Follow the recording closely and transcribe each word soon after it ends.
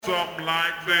Something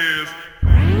like this.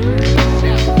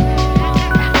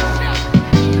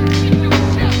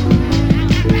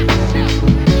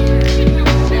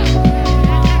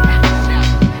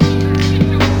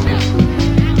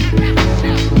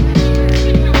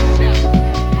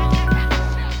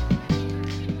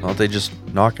 Why don't they just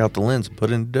knock out the lens and put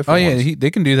in different Oh yeah, ones?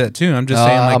 they can do that too. I'm just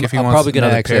saying, like, if he I'm wants probably gonna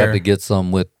another actually pair. have to get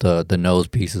some with the nose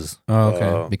pieces Oh,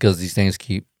 okay, because these things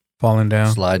keep falling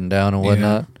down. sliding down and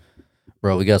whatnot.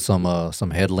 Bro, we got some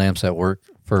headlamps at work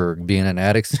for being in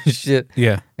attics and shit,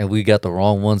 Yeah. and we got the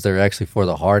wrong ones. They're actually for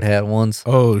the hard hat ones.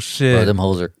 Oh Bro, shit. them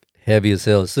hoes are heavy as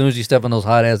hell. As soon as you step on those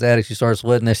hot ass attics, you start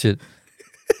sweating. That shit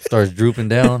starts drooping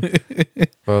down.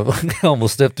 Bro, I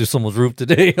almost stepped through someone's roof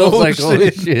today. I was like,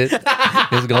 holy shit,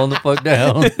 it's going the fuck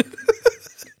down.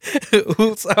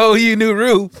 Oh, you new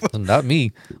roof. Not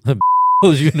me.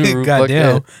 Who's you new roof? Fuck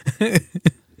Goddamn. that.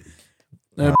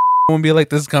 That won't be like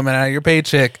this coming out of your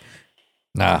paycheck.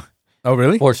 Nah, Oh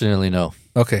really? fortunately, no.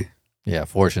 Okay. Yeah,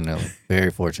 fortunately.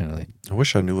 Very fortunately. I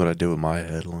wish I knew what I did with my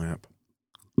headlamp.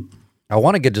 I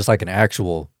want to get just like an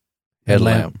actual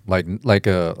headlamp, like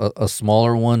a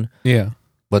smaller one, Yeah.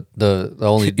 but the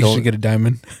only You should get a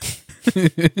diamond.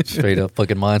 straight up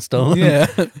fucking Mind Stone. Yeah.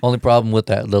 Only problem with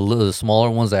that, the smaller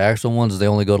ones, the actual ones, they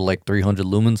only go to like 300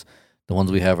 lumens. The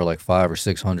ones we have are like 500 or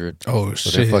 600. Oh So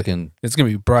shit. they're fucking, It's gonna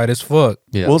be bright as fuck.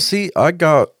 yeah. Well, see,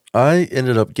 I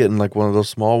ended up getting like one of those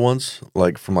small ones,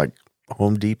 like from like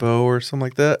Home Depot or something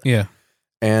like that. Yeah.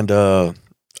 And I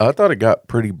thought it got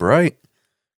pretty bright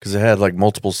because it had like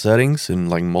multiple settings and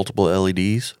like multiple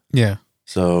LEDs. Yeah.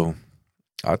 So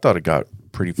I thought it got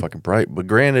pretty fucking bright. But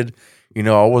granted,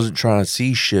 I wasn't trying to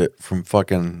see shit from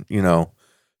fucking,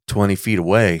 20 feet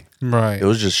away. Right. It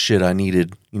was just shit I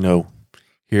needed,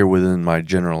 here within my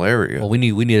general area. well, we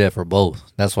need that for both.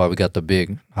 That's why we got the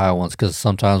big high ones, because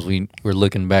sometimes we're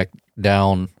looking back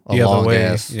down a The other long way,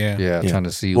 ass. yeah. Yeah. Trying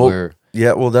to see Well, where.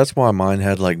 Yeah, well, that's why mine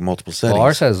had like multiple settings. Well,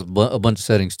 ours has a bunch of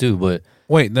settings too, but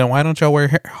Wait, then why don't y'all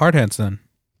wear hard hats then?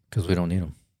 because we don't need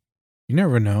them. You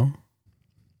never know.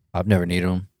 I've never needed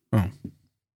them. Oh.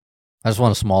 I just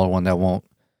want a smaller one that won't,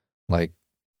 like,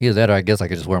 either that or I guess I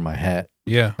could just wear my hat.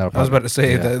 Yeah. That'll I was about to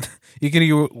say yeah. that you can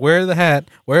either wear the hat,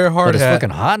 wear a hard But it's hat. fucking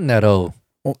hot in that, Well,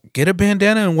 get a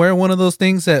bandana and wear one of those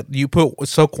things that you put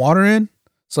soak water in,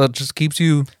 so it just keeps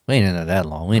you. We ain't in there that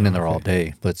long. We ain't in there all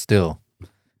day, but still.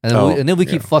 And then, Oh, and then we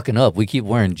keep fucking up. We keep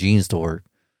wearing jeans to work.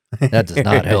 That does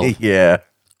not help. Yeah.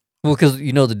 Well, because,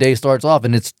 the day starts off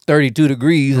and it's 32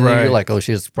 degrees, and then Right. you're like, oh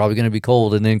shit, it's probably going to be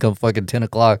cold. And then come fucking 10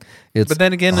 o'clock, it's. But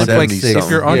then again, it's 176 like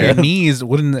if you're on Yeah. your knees,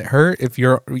 wouldn't it hurt if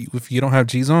you don't have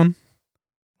G's on?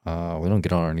 We don't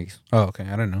get on our knees. Oh, okay.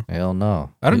 I don't know. Hell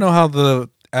no. I don't know how the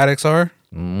addicts are.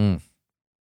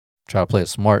 Try to play it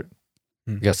smart.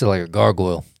 Hmm. You got to sit like a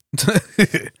gargoyle.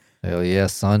 Hell yeah,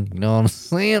 son. You know what I'm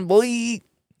saying, boy?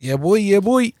 Yeah, boy. Yeah,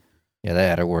 boy. Yeah,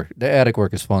 that attic work. The attic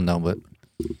work is fun though, but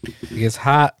It gets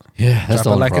hot. yeah, that's Drop the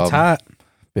it only like problem. it's hot.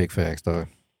 Big facts, though.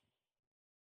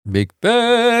 Big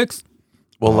facts.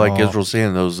 Well, like Oh. Israel's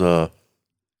saying, those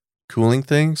cooling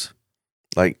things,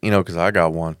 like, because I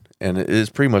got one, and it is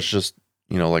pretty much just,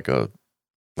 like a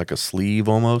sleeve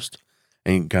almost,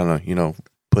 and you can kind of,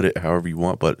 put it however you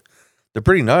want, but they're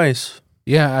pretty nice.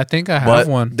 Yeah, I think I have But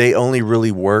one. they only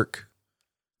really work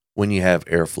when you have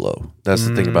airflow. That's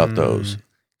the thing about those,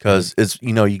 because it's,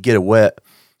 you get it wet,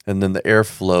 and then the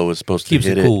airflow is supposed to Keeps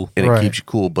hit it cool. and Right. it keeps you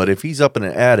cool. But if he's up in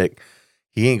an attic,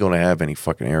 he ain't gonna have any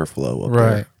fucking airflow up Right.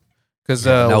 there. Because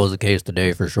That was the case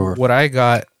today for sure. what I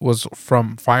got was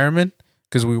from firemen,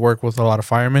 because we work with a lot of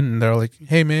firemen, and they're like,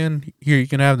 "Hey, man, here, you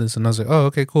can have this." And I was like, "Oh,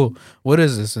 okay, cool. What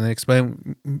is this?" And they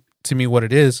explained to me what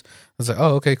it is. I was like,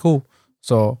 "Oh, okay, cool."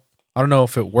 So I don't know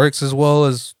if it works as well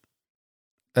as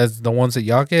the ones that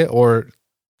y'all get, or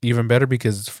even better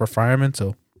because it's for firemen.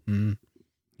 So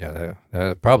Yeah,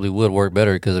 that probably would work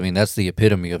better because, that's the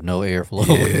epitome of no airflow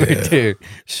right there.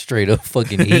 Straight up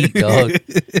fucking heat, dog.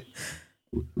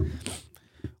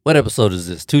 What episode is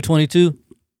this? 222?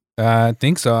 I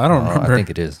think so. I don't remember. I think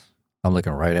it is. I'm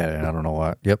looking right at it. And I don't know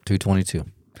why. Yep, 222.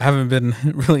 I haven't been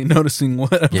really noticing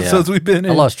what episodes we've been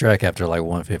in. I lost track after like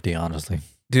 150, honestly.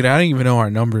 Dude, I don't even know our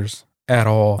numbers at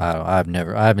all. I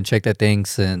haven't checked that thing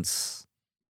since.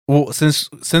 Well, since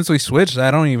we switched, I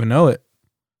don't even know it.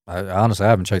 Honestly, I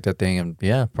haven't checked that thing, and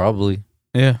yeah, probably.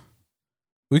 Yeah.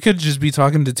 We could just be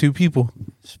talking to two people.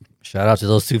 Shout out to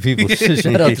those two people.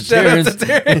 Shout out to Terrence.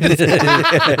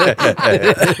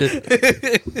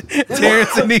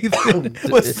 Terrence and Ethan.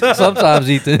 What's up? Sometimes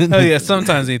Ethan. Oh, yeah,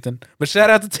 sometimes Ethan. But shout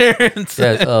out to Terrence.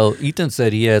 Yeah, Ethan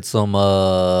said he had some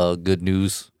good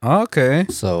news. Okay.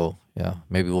 So, yeah,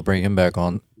 maybe we'll bring him back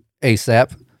on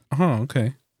ASAP. Oh,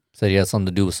 okay. Said he had something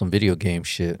to do with some video game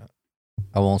shit.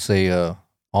 I won't say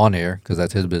on air because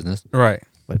that's his business, Right.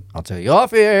 but I'll tell you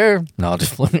off air. No,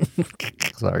 just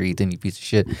sorry, Ethan, you piece of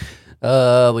shit.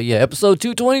 But yeah, episode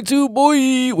 222,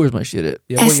 boy. Where's my shit at?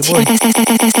 Yeah, boy, your boy.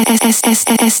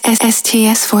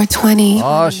 STS 420.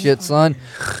 Oh shit, son.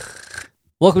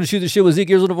 Welcome to Shoot the Shit with Zeke.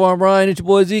 Here's one of our Brian. It's your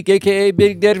boy Zeke, aka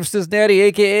Big Daddy from Cincinnati,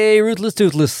 aka Ruthless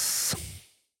Toothless.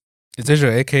 It's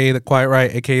Israel, aka the Quiet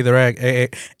Right, aka the Rag,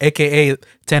 aka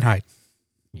Ten Height.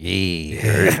 Yeah.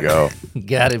 There you go.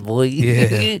 Got it, boy.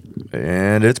 Yeah.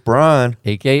 And it's Brian.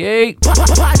 AKA.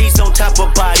 Bodies on top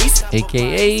of bodies.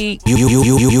 AKA. You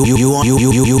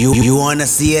wanna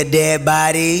see a dead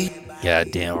body?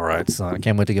 Goddamn right, son. I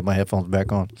can't wait to get my headphones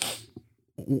back on.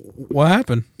 What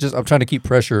happened? Just I'm trying to keep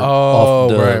pressure Oh, off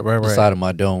the right. side of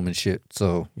my dome and shit.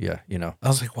 So yeah, you know. I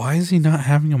was like, why is he not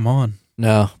having them on?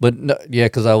 No, but no, yeah,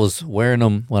 because I was wearing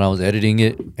them when I was editing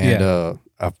it, and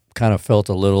I kind of felt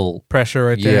a little Pressure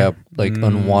right there. yeah, like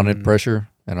unwanted pressure,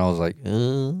 and I was like,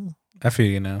 I feel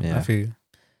you now. Yeah. I feel you.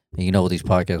 you know, with these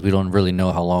podcasts, we don't really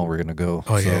know how long we're gonna go.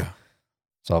 Oh, so, yeah.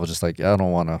 So I was just like, I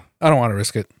don't want to. I don't want to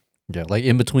risk it. Yeah, like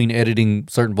in between editing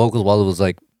certain vocals while it was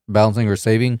like bouncing or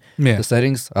saving Yeah. the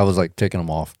settings, I was like taking them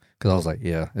off because I was like,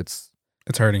 yeah, it's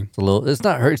It's hurting. a little. It's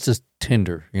not hurt. It's just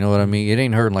tender. You know what I mean? It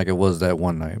ain't hurting like it was that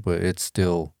one night, but it's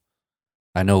still.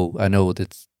 I know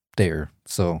it's there.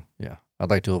 So yeah, I'd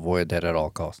like to avoid that at all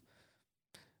costs.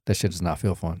 That shit does not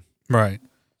feel fun. Right.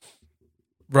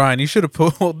 Ryan, you should have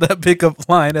pulled that pickup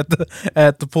line at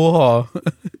the pool hall.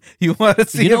 You want to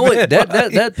see You know a what? bed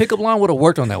That pickup line would have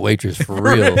worked on that waitress for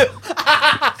real.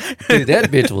 Dude, that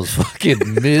bitch was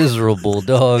fucking miserable,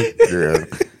 dog. Yeah.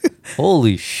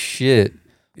 Holy shit.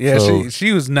 Yeah, So-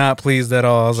 she was not pleased at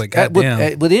all. I was like, God With,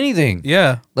 damn. with anything.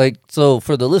 Yeah. Like, so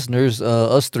for the listeners,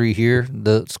 us three here,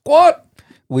 the squad,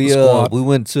 we The squad. we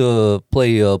went to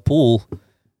play pool,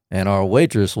 and our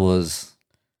waitress was,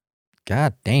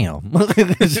 god damn,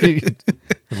 she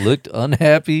looked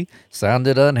unhappy,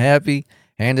 sounded unhappy,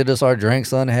 handed us our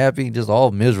drinks unhappy, just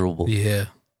all miserable. Yeah.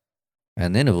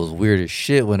 And then it was weird as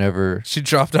shit whenever She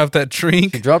dropped off that she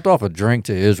drink. dropped off a drink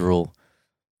to Israel,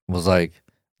 was like,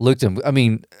 looked him, I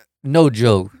mean, no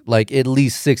joke, like at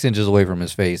least 6 inches away from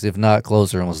his face, if not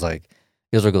closer, and was like,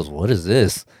 Israel goes, what is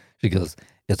this? She goes,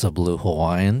 it's a blue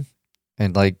Hawaiian.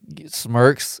 And like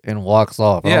smirks and walks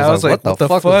off. And Yeah, I was like, what the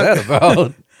fuck was that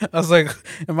about? I was like,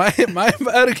 am I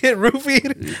about to get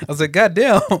roofied? I was like, God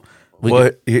damn.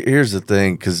 Well, here's the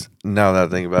thing, because now that I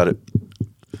think about it,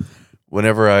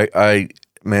 whenever I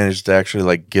managed to actually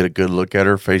like get a good look at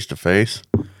her face to face,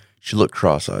 she looked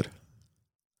cross-eyed,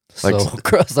 So like-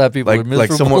 cross-eyed people are like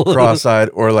miserable. somewhat cross-eyed,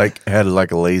 or like had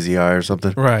like a lazy eye or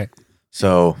something. Right.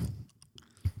 So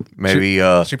maybe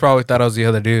She probably thought I was the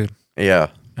other dude. yeah.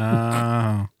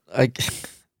 Oh.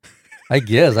 I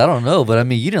guess. I don't know. But I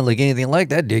mean, you didn't look anything like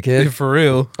that, dickhead. For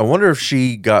real. I wonder if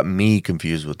she got me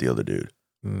confused with the other dude.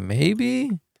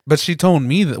 Maybe. But she told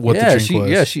me that what the drink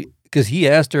was. Yeah, because he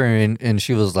asked her and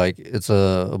she was like, it's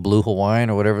a blue Hawaiian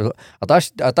or whatever. I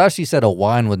thought she said a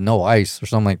wine with no ice or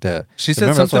something like that. She said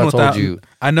Remember, that's something what I told without. you.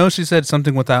 I know she said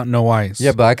something without no ice.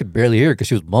 Yeah, but I could barely hear it because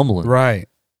she was mumbling. Right.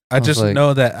 I was just like-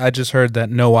 know that I just heard that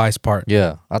no ice part.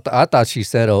 Yeah, I thought she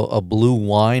said a blue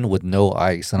wine with no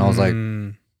ice, and I was like,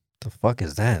 Mm. the fuck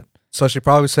is that? So she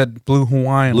probably said blue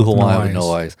Hawaiian. Blue with Hawaiian no with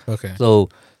no ice. Okay. So,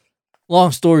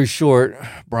 long story short,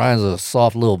 Brian's a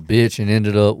soft little bitch and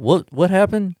ended up what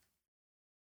happened?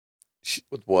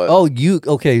 With what? Oh,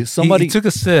 okay? Somebody he took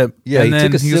a sip. Yeah, and he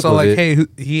then took a he was sip all of like, it.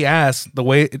 "Hey," he asked the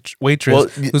waitress, Well,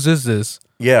 "Whose is this?"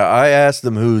 Yeah, I asked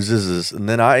them whose is this, and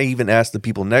then I even asked the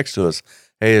people next to us,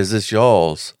 "Hey, is this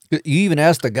y'all's?" You even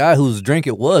asked the guy whose drink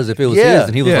it was if it was Yeah, his,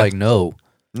 and he was yeah. like, "No."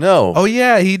 No. Oh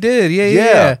yeah, he did.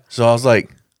 Yeah. So I was like,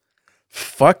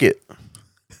 "Fuck it,"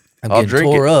 I'm I'll getting drink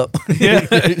tore up. Yeah.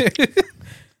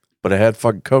 but it had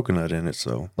fucking coconut in it,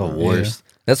 so The worst.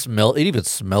 That smelled. It even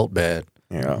smelled bad.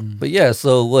 yeah. But yeah,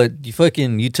 so what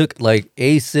you took like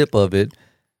a sip of it.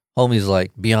 Homie's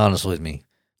like, be honest with me.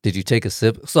 Did you take a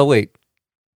sip? So wait.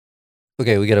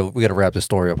 Okay, we gotta wrap this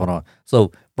story up. Hold on.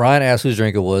 So Brian asked whose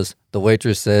drink it was. The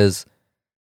waitress says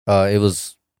it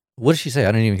was, what did she say?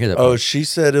 I didn't even hear that. Oh, part. she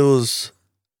said it was.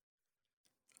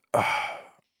 I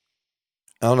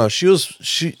don't know.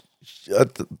 I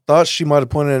thought she might have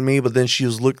pointed at me, but then she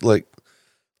was looked like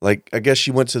I guess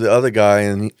she went to the other guy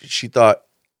and she thought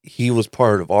he was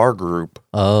part of our group.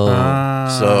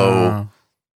 Oh. So-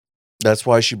 That's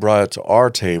why she brought it to our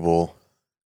table,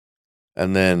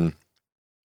 and then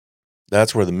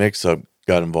that's where the mix-up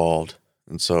got involved.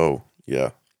 And so,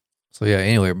 yeah, So yeah,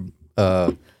 anyway,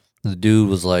 the dude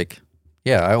was like,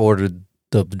 yeah, I ordered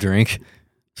the drink.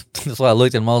 That's why I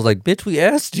looked at him. I was like, "Bitch, we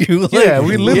asked you." Like, Yeah,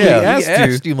 we literally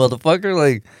asked you, motherfucker.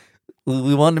 Like,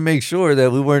 we wanted to make sure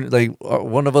that we weren't like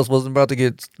one of us wasn't about to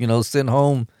get sent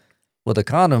home with a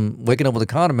condom, waking up with a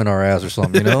condom in our ass or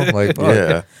something. Like fuck.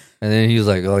 Yeah. And then he was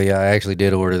like, "Oh yeah, I actually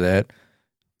did order that."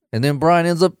 And then Brian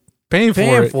ends up Paying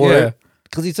paying for for it. it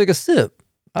because he took a sip.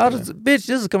 Bitch,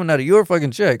 this is coming out of your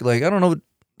fucking check. Like, I don't know,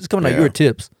 it's coming out of Yeah. your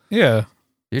tips. Yeah.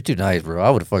 You're too nice, bro. I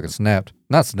would have fucking snapped.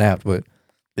 Not snapped, but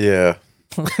Yeah.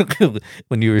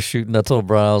 when you were shooting, I told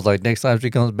Brian, I was like, next time she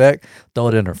comes back, throw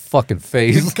it in her fucking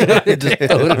face. Just throw it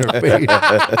in her face.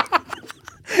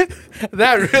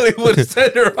 That really would have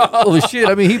sent her off. Oh shit!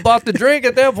 I mean, he bought the drink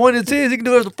at that point. It's his. He can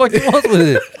do whatever the fuck he wants with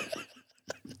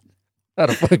it. Not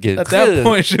a fucking. At that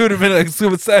point, she would have been like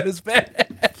suicide is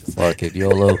bad. Fuck it,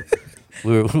 YOLO.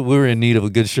 We were in need of a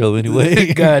good show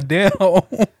anyway. God damn.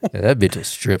 Yeah, that bitch was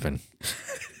stripping.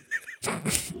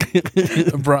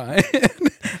 Brian.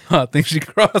 I think she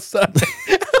crossed up.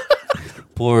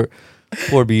 Poor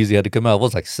Beezy had to come out.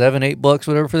 What was it, like $7-8,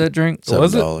 whatever, for that drink?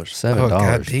 Was it? $7. $7. Oh,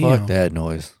 goddamn. Fuck that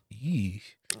noise.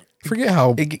 Forget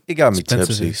how. It got me Expensive.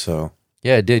 tipsy, so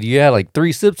Yeah, it did. You had like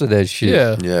 3 sips of that shit.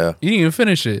 Yeah. yeah. You didn't even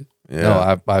finish it. Yeah.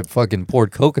 No, I fucking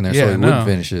poured Coke in there so Yeah, he no. wouldn't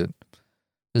finish it.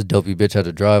 This dopey bitch had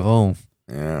to drive home.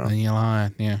 yeah. And you're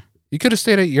lying. Yeah. You could have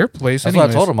stayed at your place. That's anyways.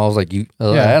 what I told him. I was like, I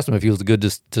Yeah. asked him if he was good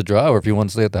to drive or if he wanted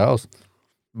to stay at the house.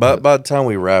 But by the time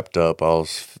we wrapped up, I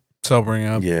was Sobering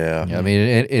up. yeah. Yeah, I mean,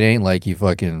 it ain't like you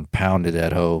fucking pounded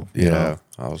that hoe. You Yeah. know?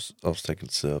 I was taking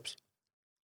sips.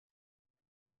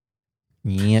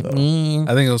 Yeah. So.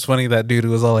 I think it was funny that dude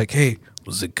was all like, "Hey,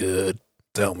 was it good?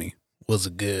 Tell me, was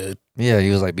it good?" Yeah, he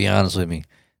was like, be honest with me.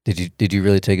 Did you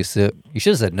really take a sip? You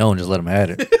should have said no and just let him have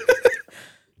it.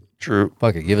 True.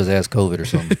 Fuck it, give his ass COVID or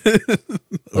something.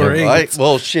 Or Yeah, AIDS.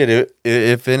 well, shit.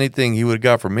 If anything, he would have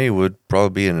got from me would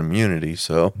probably be an immunity.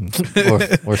 So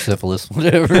or syphilis,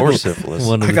 whatever. or syphilis.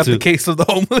 One of I the got two. the case of the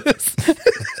homeless.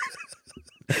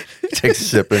 Take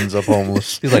sippings of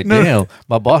homeless. He's like, No. damn,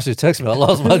 my boss just texted me. I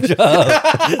lost my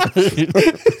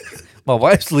job. My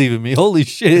wife's leaving me. Holy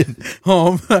shit.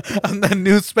 I'm that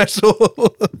new special.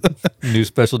 New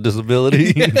special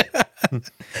disability.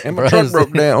 And my truck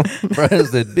broke down. Brian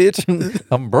said, bitch,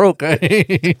 I'm broke. I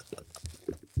ain't.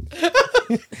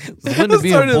 When to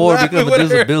being started poor laughing become a when I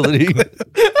heard disability.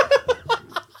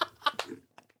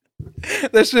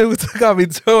 That shit got me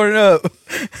torn up.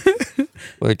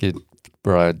 Fucking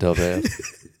Brian,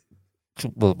 dumbass.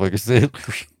 Motherfucker said,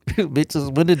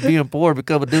 bitches, when did being poor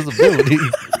become a disability?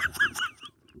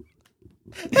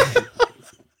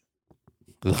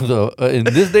 In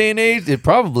this day and age, it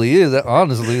probably is.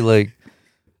 Honestly, like,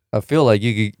 I feel like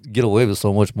you could get away with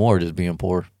so much more just being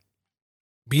poor.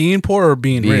 Being poor or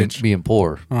being rich? Being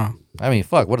poor. Oh. I mean,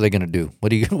 fuck. What are they gonna do? What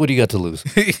do you got to lose?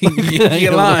 You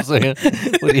know lying. what I'm saying?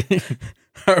 What do you,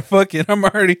 Or fucking,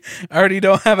 I already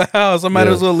don't have a house. I might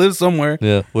Yeah. as well live somewhere.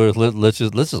 yeah. Let's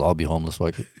just all be homeless.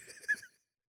 Fuck it.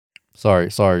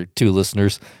 Sorry, 2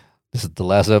 listeners. This is the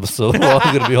last episode. We're all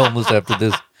gonna be homeless after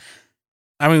this.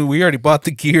 I mean, we already bought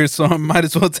the gear, so I might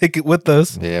as well take it with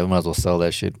us. Yeah, we might as well sell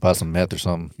that shit. Buy some meth or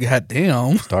something. God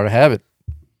damn. Start a habit.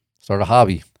 Start a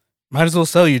hobby. Might as well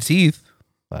sell your teeth.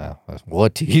 Wow.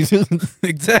 What teeth?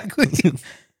 Exactly.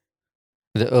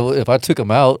 If I took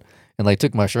them out and like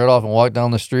took my shirt off and walked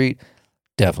down the street,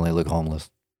 definitely look homeless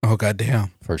Oh, god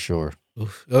damn. for sure.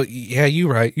 Oof. Oh, yeah, you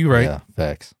right. You right. Yeah,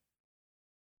 facts.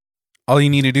 All you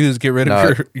need to do is get rid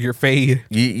of Nah. your fade.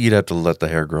 You'd have to let the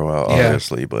hair grow out, Yeah.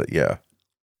 obviously. But yeah.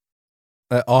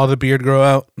 Let all the beard grow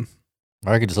out.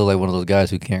 Or I could just look like one of those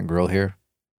guys who can't grow hair.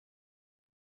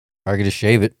 Or I could just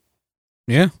shave it.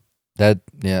 Yeah.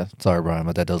 Sorry, Brian,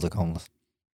 but that does look homeless.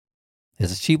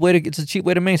 It's a cheap way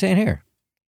to maintain hair.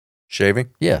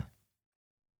 Shaving? Yeah.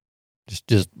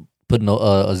 Just putting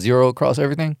a 0 across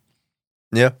everything.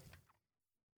 Yeah.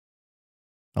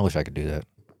 I wish I could do that.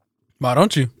 Why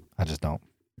don't you? I just don't.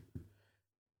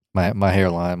 My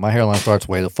hairline starts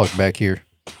way the fuck back here.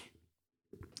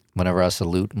 Whenever I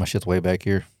salute, my shit's way back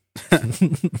here.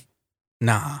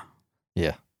 Nah.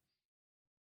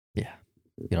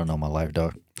 You don't know my life,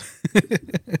 dog.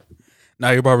 Nah,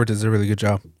 your barber does a really good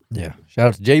job. Yeah. Shout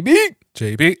out to JB.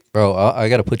 JB. Bro, I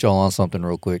got to put y'all on something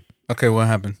real quick. Okay, what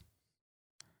happened?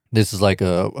 This is like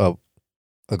a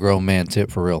grown man tip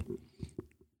for real.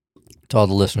 To all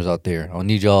the listeners out there, I'll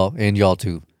need y'all and y'all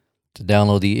to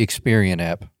download the Experian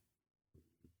app.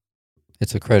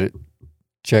 It's a credit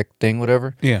check thing,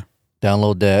 whatever. Yeah.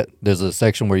 Download that. There's a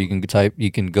section where you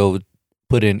can go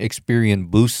put in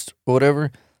Experian Boost or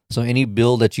whatever. So any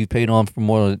bill that you paid on for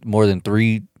more than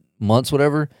 3 months,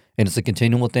 whatever, and it's a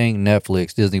continual thing,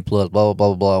 Netflix, Disney Plus, blah blah blah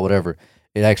blah blah, whatever,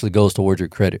 it actually goes towards your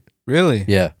credit. Really?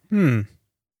 Yeah.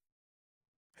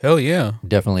 Hell yeah.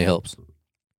 Definitely helps.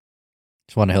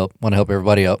 Just want to help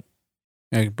everybody out.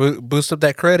 And boost up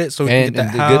that credit so we And, can and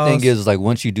get the that good thing house. is, like,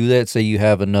 once you do that, say you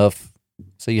have enough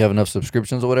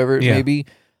subscriptions or whatever it Yeah. may be,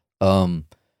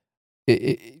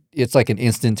 it's like an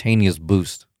instantaneous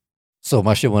boost. So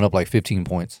my shit went up like 15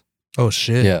 points. Oh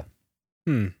shit. Yeah.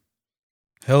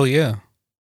 Hell yeah.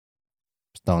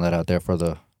 Just throwing that out there for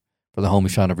the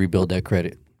homies trying to rebuild that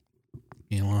credit.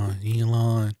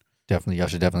 Elon. Definitely, y'all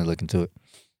should definitely look into it.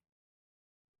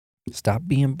 Stop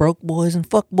being broke boys and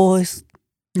fuck boys.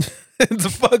 The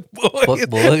fuck boys. Fuck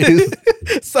boys.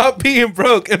 Stop being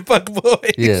broke and fuck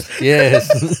boys. Yes.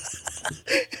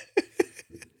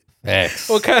 Facts.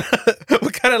 What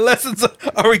kind of lessons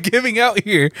are we giving out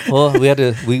here? Well,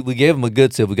 we gave him a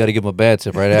good tip. We got to give him a bad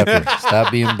tip right after.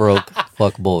 Stop being broke.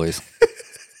 Fuck boys.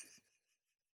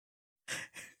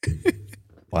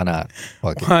 Why not?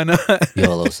 Fuck it. Why not?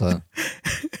 YOLO, son.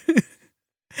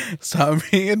 Stop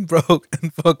being broke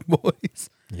and fuck boys.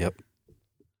 Yep.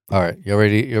 All right, you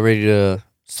ready to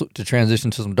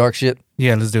transition to some dark shit?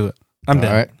 Yeah, let's do it. I'm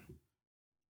down. All right.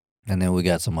 And then we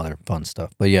got some other fun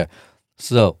stuff. But yeah,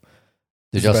 so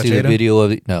did Is y'all it see the about Jada? video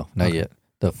of it? No, not Okay. yet.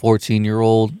 The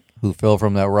 14-year-old who fell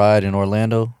from that ride in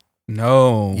Orlando?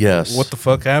 No. Yes. What the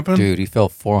fuck happened? Dude, he fell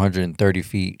 430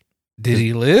 feet. Did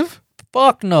he live?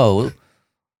 Fuck no.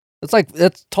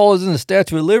 That's taller than the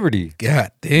Statue of Liberty.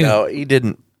 God damn. No, he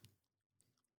didn't.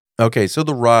 Okay, so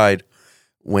the ride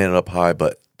went up high,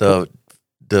 but the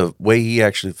way he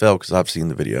actually fell, because I've seen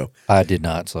the video. I did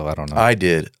not, so I don't know. I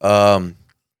did.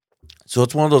 So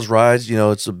it's one of those rides,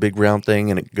 it's a big round thing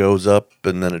and it goes up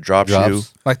and then it drops you.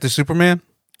 Drops? Like the Superman?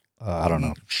 I don't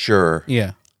know. Sure.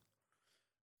 Yeah.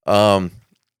 But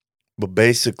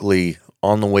basically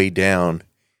on the way down,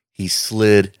 he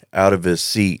slid out of his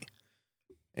seat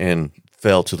and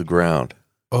fell to the ground.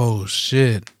 Oh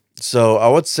shit. So I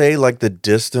would say like the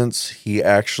distance he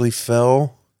actually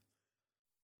fell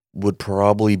would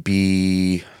probably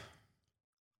be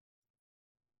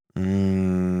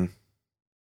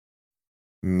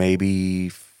maybe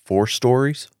 4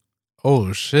 stories.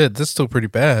 Oh shit. That's still pretty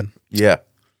bad. Yeah.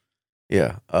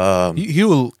 Yeah. He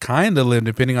will kind of live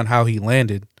depending on how he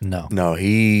landed. No. No,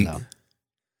 No.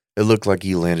 it looked like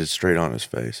he landed straight on his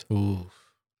face. Ooh.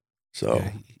 So,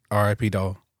 Yeah. R.I.P.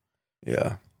 dog.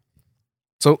 yeah.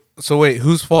 So wait,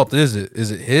 whose fault is it?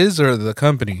 Is it his or the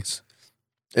company's?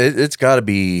 It's got to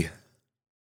be.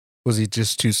 Was he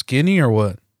just too skinny or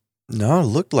what? No, it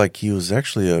looked like he was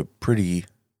actually a pretty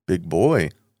big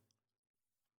boy.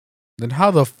 Then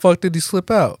how the fuck did he slip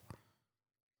out?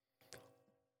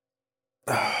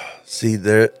 See,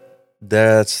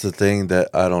 that's the thing that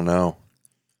I don't know.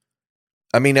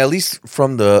 I mean, at least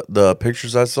from the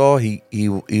pictures I saw, he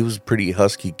was a pretty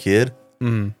husky kid,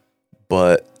 Mm.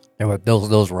 but Yeah, but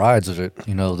those rides are, the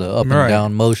up and Right.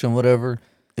 down motion, whatever.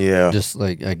 yeah. Just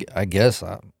like, I guess.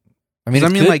 I mean, Mean,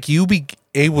 it's good. like you be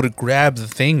able to grab the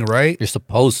thing, right? You're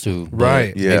supposed to. but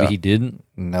Right. Yeah. Maybe he didn't,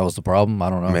 and that was the problem. I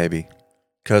don't know. Maybe.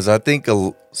 Because I think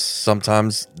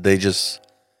sometimes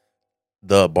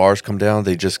the bars come down,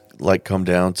 they just like come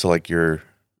down to like your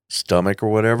stomach or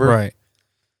whatever. Right.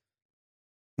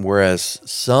 Whereas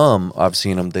some, I've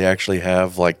seen them, they actually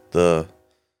have like the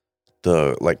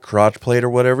like crotch plate or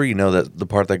whatever, that the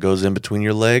part that goes in between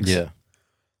your legs. Yeah.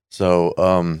 So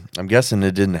I'm guessing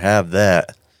it didn't have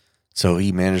that. So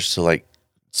he managed to like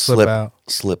Slip out.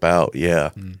 slip out. Yeah.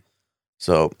 Mm.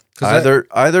 So 'Cause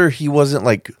either he wasn't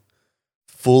like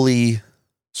fully,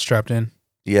 Strapped in.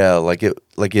 yeah, like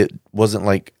it wasn't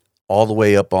like all the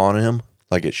way up on him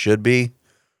like it should be,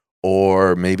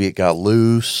 or maybe it got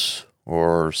loose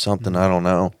or something. I don't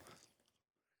know.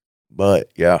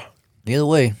 But yeah, Either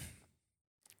way.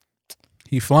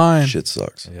 He flying. shit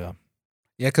sucks. Yeah.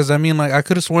 Yeah, because I mean, like I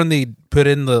could have sworn they put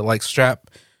in the like strap,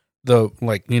 the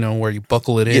like where you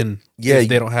buckle it in. yeah, if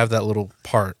they don't have that little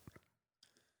part.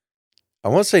 I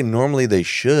want to say normally they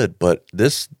should, but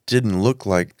this didn't look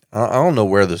like. I don't know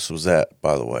where this was at,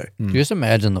 by the way. Mm. Just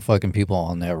imagine the fucking people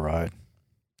on that ride.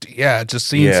 Yeah, just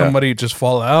seeing Yeah. somebody just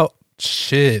fall out.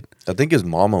 Shit. I think his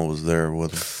mama was there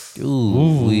with him.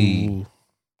 Ooh.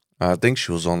 I think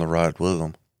she was on the ride with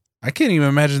him. I can't even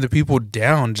imagine the people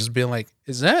down just being like,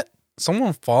 "Is that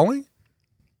someone falling?"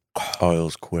 Oh, it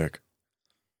was quick.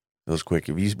 It was quick.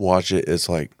 If you watch it, it's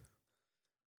like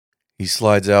he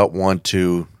slides out 1,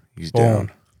 2, he's Boom.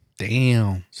 down.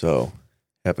 Damn. So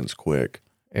happens quick.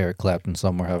 Eric Clapton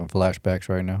somewhere having flashbacks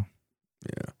right now.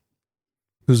 Yeah.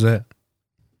 Who's that?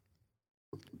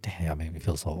 Damn, that made me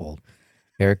feel so old.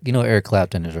 Eric, Eric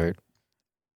Clapton is right.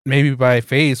 Maybe by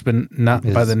face, but not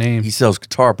by Is- the name. He sells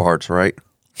guitar parts, right?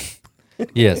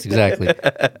 Yes, exactly.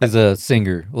 He's a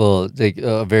singer. Well,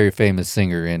 a very famous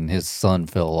singer, and his son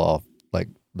fell off like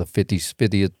the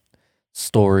 50th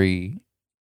story,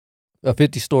 a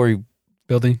 50-story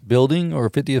Building. building or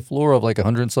 50th floor of like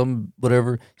 100 and some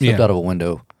whatever. Stepped Yeah. out of a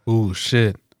window. Ooh,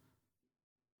 shit.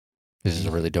 This is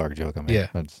a really dark joke. I mean, Yeah.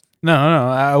 that's- No.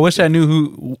 I wish I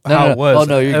knew how No. it was. Oh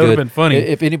no, you're It would have good. been funny.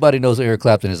 If anybody knows who Eric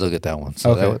Clapton is, they'll get that one.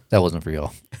 So Okay. that wasn't for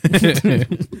y'all.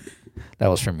 That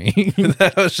was for me.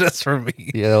 That was just for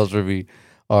me. Yeah, that was for me.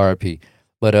 R.I.P.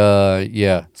 But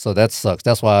yeah. So that sucks.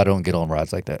 That's why I don't get on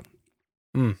rides like that.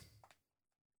 Mm.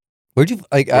 Where'd you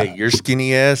like? Hey, your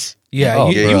skinny ass. Yeah, Oh,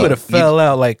 you bro. would have fell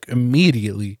out like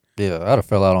immediately. Yeah, I'd have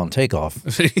fell out on takeoff.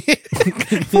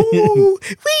 Ooh,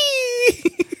 wee.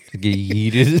 Get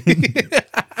yeeted.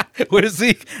 What is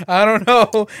he? I don't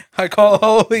know. I call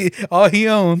all he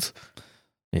owns.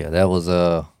 Yeah, that was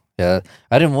yeah.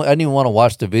 I didn't even want to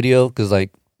watch the video because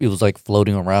like it was like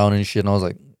floating around and shit. And I was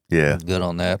like, Yeah. I'm good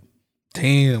on that.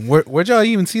 Damn, where'd y'all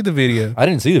even see the video? I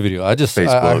didn't see the video. I just I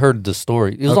Facebook. heard the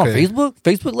story. It was on Okay. Facebook.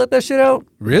 Facebook let that shit out.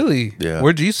 Really? Yeah.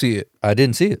 Where'd you see it? I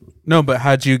didn't see it. No, but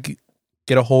how'd you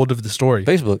get a hold of the story?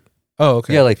 Facebook. Oh,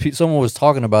 okay. Yeah, like someone was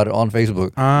talking about it on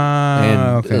Facebook. Ah,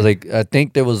 And okay. like I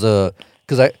think there was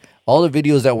because all the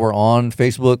videos that were on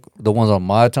Facebook, the ones on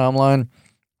my timeline,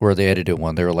 where they edited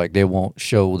one, they were like they won't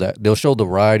show that. They'll show the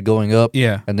ride going up,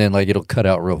 yeah. and then like it'll cut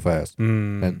out real fast,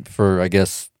 Mm. and for I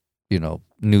guess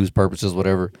news purposes,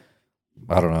 whatever.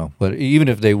 I don't know, but even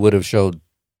if they would have showed,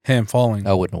 Him falling.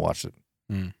 I wouldn't have watched it.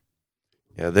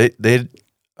 Yeah. They.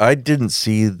 I didn't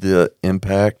see the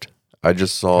impact. I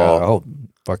just God, I saw. hope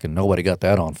fucking nobody got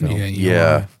that on film. Yeah.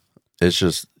 Yeah. It's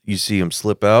just you see him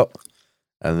slip out,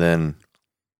 and then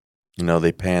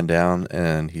they pan down,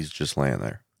 and he's just laying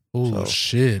there. Oh So-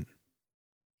 shit.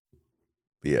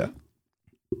 Yeah.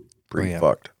 Pretty yeah.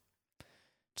 fucked.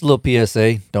 It's a little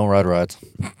PSA: don't ride rides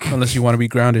Unless you want to be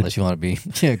grounded. unless you want to be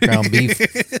ground beef.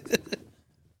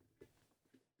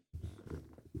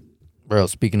 Bro,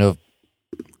 speaking of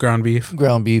Ground beef.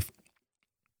 ground beef,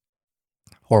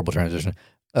 horrible transition.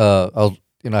 I was,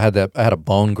 I had a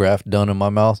bone graft done in my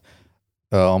mouth,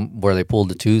 where they pulled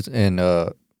the tooth, and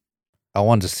I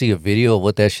wanted to see a video of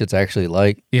what that shit's actually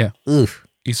like. Yeah. Ugh.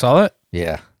 You saw it?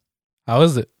 Yeah. How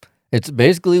is it? It's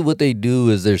basically what they do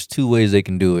is there's two ways they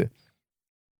can do it.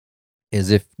 Is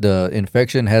if the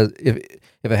infection has if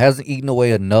it hasn't eaten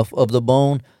away enough of the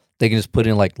bone, they can just put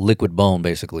in like liquid bone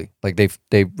basically. Like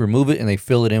they remove it and they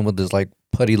fill it in with this like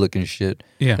putty looking shit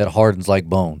Yeah. that hardens like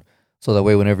bone. So that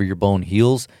way whenever your bone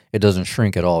heals, it doesn't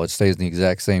shrink at all. It stays in the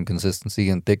exact same consistency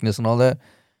and thickness and all that.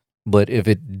 But if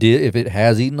it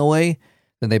has eaten away,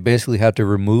 then they basically have to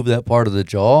remove that part of the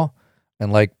jaw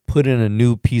and like put in a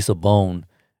new piece of bone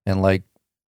and like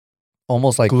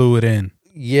almost like Glue it in.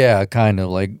 yeah, kind of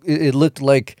like it looked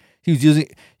like he was using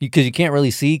because you can't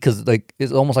really see because like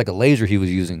it's almost like a laser he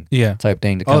was using Yeah. type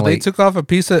thing to Oh, kind of they like took off a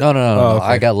piece of. no, Oh, okay.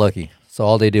 I got lucky. So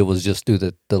all they did was just do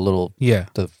the little Yeah.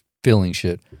 filling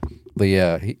shit. But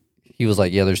yeah, he was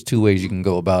like, yeah, there's two ways you can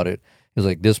go about it. He was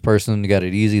like, this person got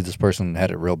it easy. This person had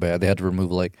it real bad. They had to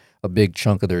remove like a big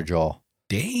chunk of their jaw.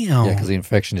 Damn. Yeah, because the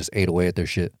infection just ate away at their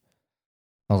shit.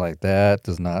 I was like, that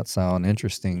does not sound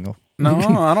interesting. No,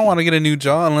 I don't want to get a new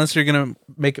jaw unless you're gonna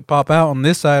make it pop out on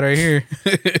this side right here.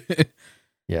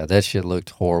 Yeah, that shit looked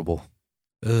horrible.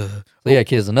 Ugh. So yeah,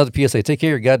 kids, another PSA. Take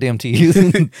care of your goddamn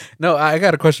teeth. No, I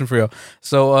got a question for y'all.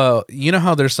 So, you know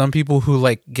how there's some people who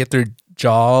like get their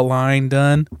jawline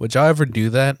done? Would y'all ever do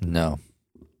that? No.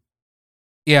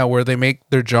 Yeah, where they make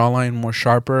their jawline more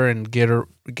sharper and get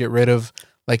rid of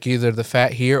like either the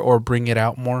fat here or bring it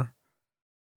out more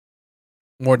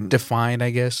defined, I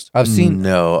guess. I've seen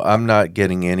No, I'm not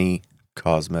getting any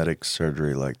cosmetic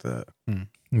surgery like that.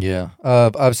 yeah.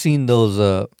 I've seen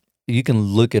those you can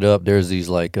look it up. There's these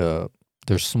like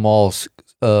there's small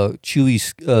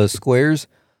chewy squares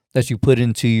that you put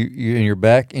into your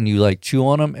back and you like chew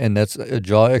on them and that's a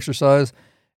jaw exercise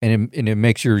and it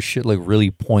makes your shit like really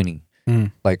pointy.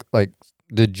 Mm. Like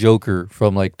the Joker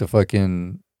from like the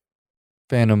fucking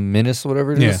Phantom Menace,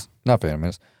 whatever it is. Yeah. Not Phantom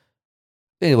Menace.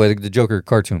 Anyway, the Joker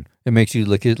cartoon. It makes you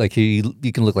look like you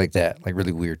can look like that, like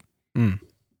really weird.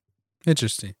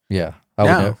 Interesting. Yeah, I would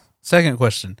Now, never. second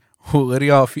question: What do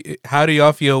y'all? How do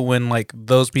y'all feel when like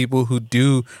those people who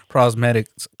do cosmetic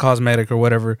or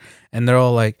whatever, and they're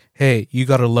all like, "Hey, you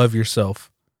gotta love yourself."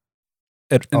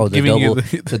 And Oh, the giving double,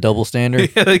 you the double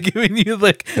standard, yeah, they're giving you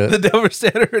like the double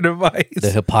standard advice. the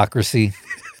hypocrisy.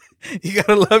 You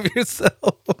gotta love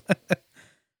yourself.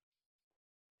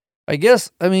 I guess.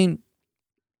 I mean,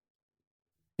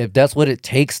 if that's what it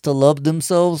takes to love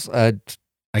themselves, I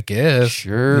guess.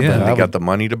 sure. Yeah. but And I they got would- the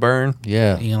money to burn.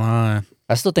 yeah. Elon.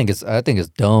 I still think it's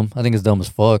dumb. I think it's dumb as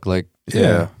fuck. Like,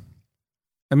 Yeah.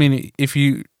 I mean, if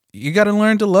you got to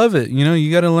learn to love it. You know,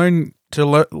 you got to learn to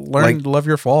learn Like- to love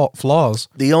your flaws.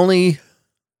 The only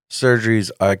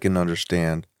surgeries I can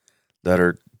understand that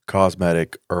are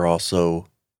cosmetic are also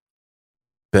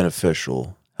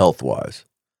beneficial health wise.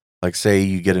 Like, say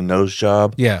you get a nose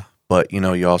job, Yeah. but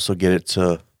you also get it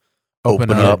to Open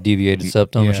open up. up. deviated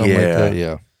septum or something Yeah. like that.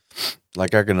 Yeah,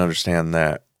 Like, I can understand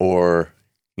that, or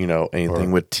anything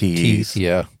Or with teeth.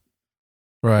 Yeah,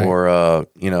 Right. or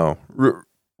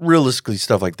realistically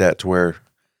stuff like that, to where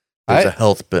there's I- a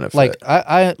health benefit.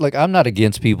 like I'm not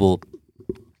against people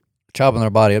chopping their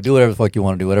body up. Do whatever the fuck you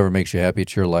want to do. Whatever makes you happy.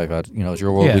 It's your life. It's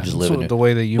your world. yeah, We just live so in it. the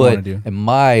way that you But want to do. in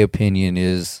my opinion,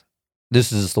 this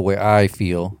is the way I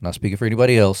feel. Not speaking for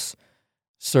anybody else.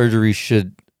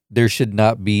 There should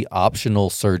not be optional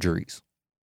surgeries.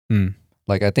 Hmm.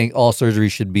 Like, I think all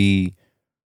surgeries should be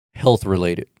health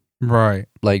related. Right.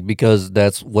 Like, because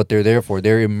that's what they're there for.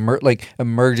 They're like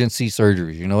emergency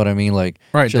surgeries. You know what I mean? Like,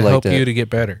 Right. shit To like help that. you to get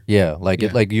better. yeah, like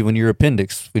Yeah. like you when your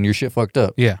appendix, when your shit fucked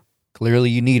up. Yeah. Clearly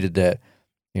you needed that,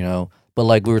 But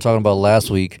like we were talking about last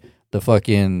week,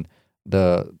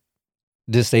 the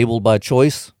disabled by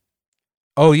choice.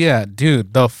 Oh yeah,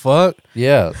 dude. The fuck.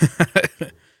 Yeah.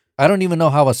 I don't even know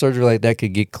how a surgery like that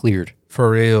could get cleared. For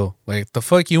real. Like the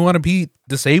fuck you want to be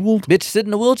disabled? Bitch, sit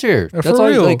in a wheelchair. For That's all.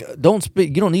 real. Like, you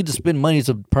don't need to spend money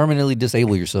to permanently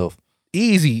disable yourself.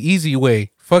 Easy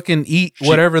way. Fucking eat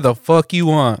whatever the fuck you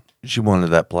want. she wanted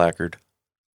that placard.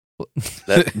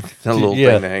 That little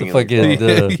Yeah, thing to hang the in fucking-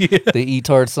 car. Yeah. The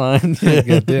E-tard sign.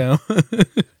 Goddamn.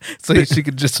 So she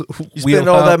could just You wheel spend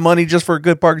all out. that money just for a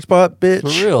good parking spot, bitch.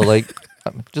 For real. Like,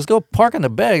 just go park in the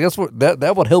bag. That's what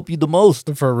that would help you the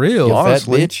most. For real. You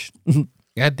honestly. fat bitch.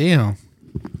 Goddamn.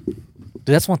 Dude,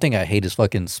 that's one thing I hate is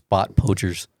fucking spot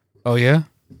poachers. Oh yeah.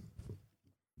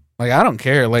 Like I don't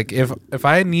care. Like if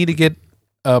I need to get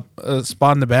a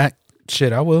spot in the back,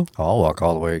 shit, I will. I'll walk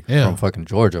all the way Yeah. from fucking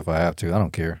Georgia if I have to. I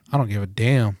don't care. I don't give a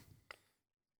damn.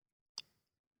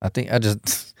 I think I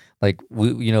just like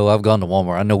I've gone to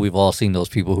Walmart. I know we've all seen those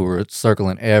people who are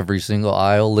circling every single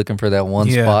aisle looking for that one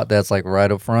Yeah. spot that's like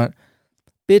right up front.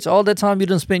 Bitch, all that time you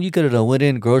done spent, you could have done went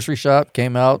in grocery shop,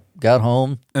 came out, got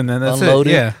home, And then that's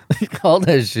unloaded, it. Yeah. all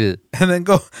that shit. And then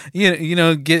go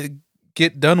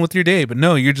get done with your day. But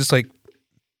no, you're just like,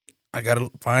 I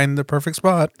gotta find the perfect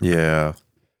spot. Yeah.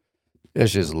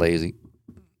 That's just lazy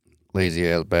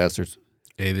ass bastards.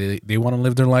 They want to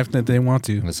live their life that they want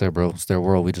to. And I said, bro, it's their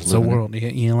world. We just It's a live in it. world. You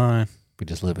ain't lying. We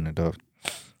just live in it, dog.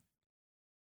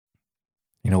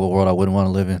 You know what world I wouldn't want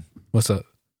to live in? What's up?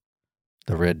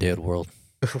 The Red Dead world.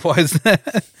 Why is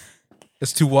that?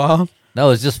 It's too wild. No,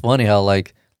 it's just funny how,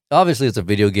 like, obviously it's a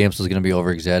video game, so it's going to be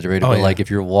over exaggerated. Oh, but, yeah. like, if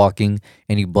you're walking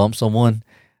and you bump someone,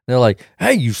 they're like,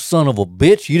 hey, you son of a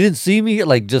bitch, you didn't see me?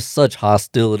 Like, just such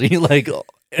hostility.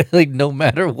 Like no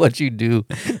matter what you do.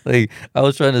 Like, I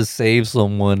was trying to save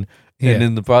someone. Yeah. And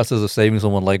in the process of saving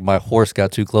someone, like, my horse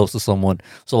got too close to someone.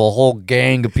 So a whole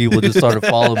gang of people just started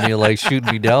following me and, like,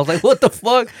 shooting me down. I was like, what the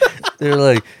fuck? They're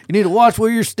like, you need to watch where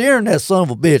you're staring at, son of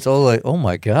a bitch. I was like, oh,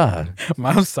 my God.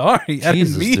 I'm sorry. I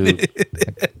Jesus, didn't mean dude.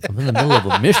 it. I'm in the middle of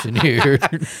a mission here.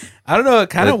 I don't know. It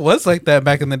kind of was like that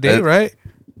back in the day, right?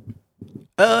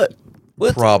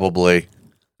 Probably.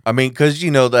 I mean, because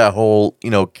that whole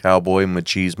cowboy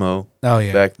machismo Oh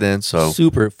yeah. back then. So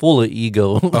Super full of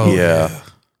ego. Oh yeah.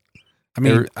 I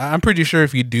mean, I'm pretty sure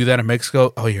if you do that in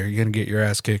Mexico, you're gonna get your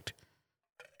ass kicked.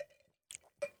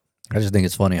 I just think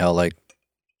it's funny how, like,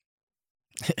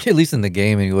 at least in the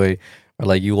game anyway, or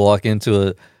like you walk into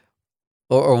a,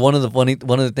 or one of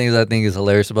the things I think is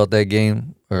hilarious about that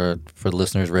game, or for the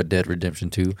listeners, Red Dead Redemption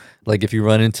 2, like if you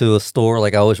run into a store,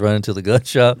 like I always run into the gun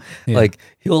shop, Yeah. like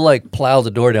he'll like plow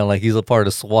the door down like he's a part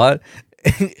of SWAT.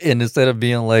 And instead of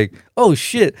being like, oh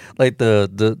shit, like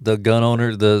the gun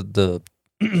owner, the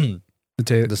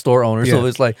store owner, so Yeah.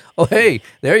 it's like, oh hey,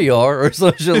 there you are, or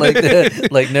some shit like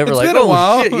that. Like never It's like, been a oh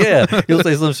while. shit, yeah. He'll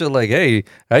say some shit like, hey,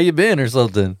 how you been, or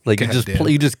something. Like Goddamn.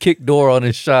 you just kick door on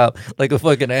his shop like a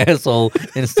fucking asshole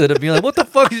instead of being like, what the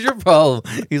fuck is your problem?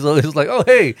 He's always like, oh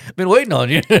hey, been waiting on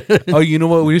you. Oh, you know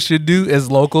what we should do as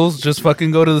locals? Just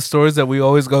fucking go to the stores that we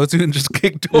always go to and just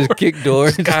kick doors. Just kick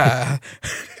doors. Ah.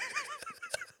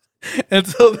 And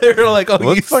so they're like, oh,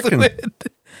 What you fucking- slid.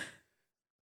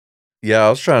 Yeah, I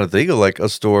was trying to think of like a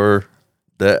store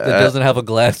that, That doesn't have a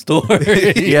glass door.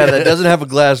 yeah, that doesn't have a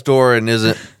glass door and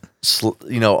isn't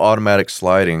automatic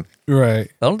sliding. Right.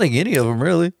 I don't think any of them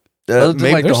really. Uh, Other than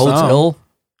maybe like the there's some. hotel.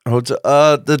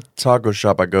 the taco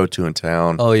shop I go to in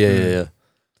town. Oh yeah.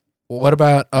 What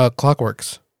about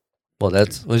Clockworks? Well,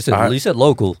 that's what you said. I- You said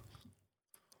local.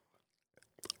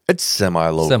 It's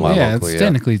semi-local. Semi-local. Yeah, it's yeah.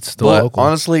 technically it's still But local.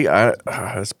 honestly,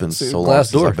 it's been See, so long Glass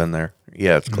since Door. I've been there.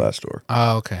 Yeah, it's Glass Door.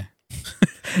 Oh, okay.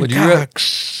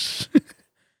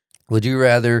 Would you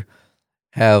rather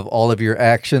have all of your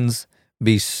actions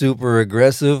be super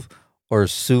aggressive or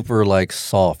super like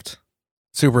soft?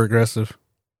 Super aggressive.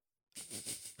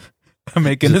 I'm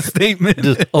making a statement.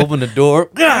 Just open the door,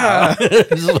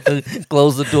 just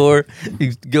close the door.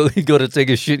 You go to take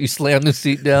a shit. You slam the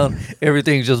seat down.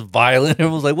 Everything's just violent.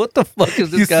 Everyone's like, "What the fuck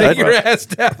is this You guy?" sit your ass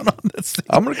down on the seat.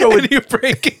 I'm gonna go with and you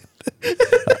break it.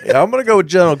 yeah, I'm gonna go with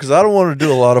gentle because I don't want to do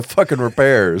a lot of fucking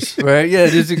repairs. Right? Yeah.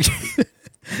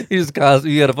 You just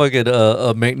constantly, you got a fucking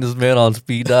a maintenance man on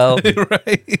speed dial.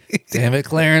 Right. Damn it,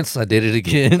 Clarence! I did it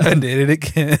again. I did it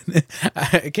again.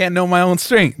 I can't know my own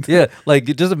strength. Yeah, like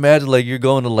just imagine like you're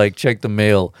going to like check the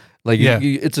mail. Like Yeah.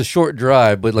 it's a short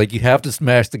drive, but like you have to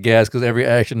smash the gas because every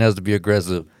action has to be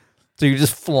aggressive. So you're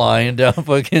just flying down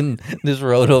fucking this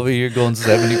road over here going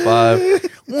 75. Just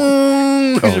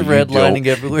you redlining don't.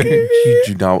 everywhere. You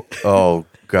do not. Oh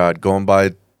God, going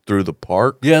by through the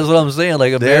park Yeah, that's what I'm saying.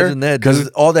 Like there imagine that, because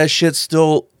dude. all that shit's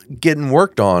still getting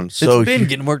worked on. So It's been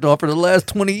getting worked on for the last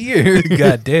 20 years.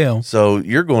 God damn. so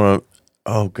you're gonna.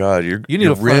 Oh God, You need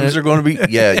your a front rims end. are going to be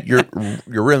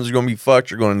your rims are going to be fucked.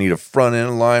 You're going to need a front end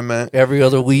alignment. Every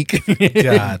other week.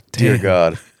 God Dear damn.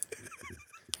 God,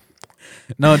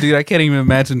 No, dude, I can't even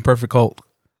imagine Perfect Hulk.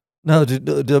 No,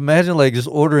 to imagine like just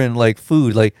ordering like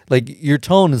food, like your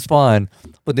tone is fine,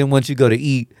 but then once you go to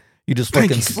eat, you just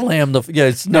fucking slam the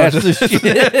snatch the shit.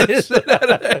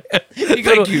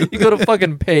 You go to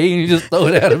fucking pay and you just throw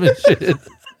it at him and shit.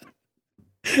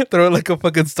 Throw it like a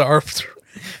fucking star.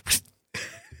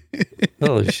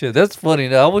 Oh shit, that's funny.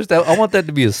 Now I want that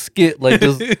to be a skit, like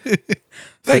just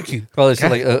Thank you. call it shit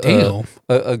God like damn.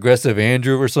 aggressive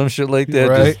Andrew or some shit like that.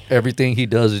 Right. Just everything he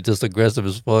does is just aggressive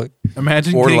as fuck.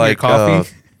 Imagine or getting your like coffee.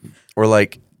 or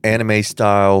like anime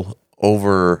style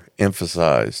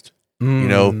overemphasized. You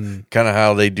know, kind of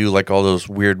how they do like all those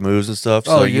weird moves and stuff.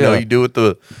 So Oh, you know, yeah. you do with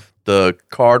the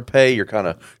card pay. You're kind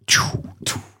of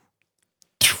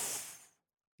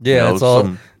Yeah, it's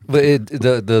all. But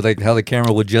the like how the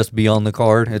camera would just be on the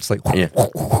card. It's like yeah.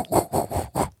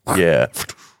 Yeah.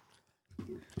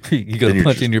 you go Then to you're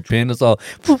punch just- in your pin. It's all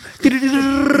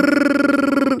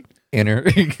enter.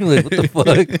 Like, what the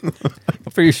fuck?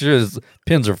 I'm pretty sure his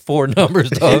pins are 4 numbers,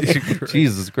 dog.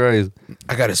 Jesus Christ.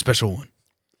 I got a special one.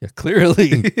 Yeah,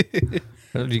 clearly.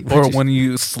 Or when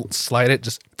you slide it,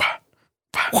 just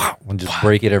when just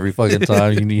break it every fucking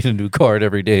time. You need a new card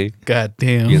every day. God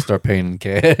damn. You can start paying in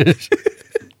cash.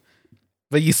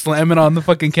 But you slam it on the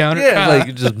fucking counter. Yeah, like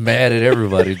you're just mad at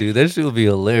everybody, dude. That shit would be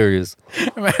hilarious.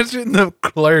 Imagine the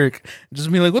clerk just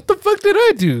be like, "What the fuck did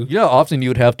I do?" You know how often you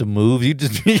would have to move? You'd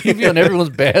be on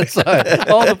everyone's bad side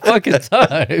all the fucking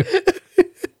time.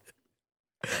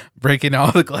 Breaking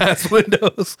all the glass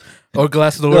windows or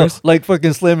glass No, doors. like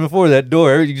fucking slamming for that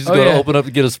door. You just Oh, go yeah. to open up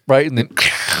to get a Sprite and then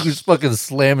just fucking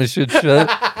slamming shit shut.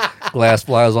 Glass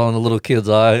flies on the little kid's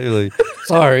eye. You're like,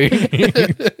 sorry.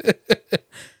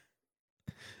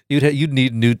 You'd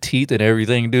need new teeth and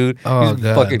everything, dude. Oh, Just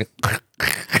God. fucking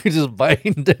just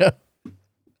biting down.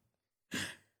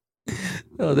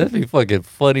 Oh, that'd be fucking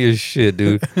funny as shit,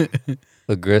 dude.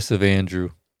 Aggressive Andrew.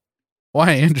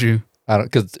 Why, Andrew? I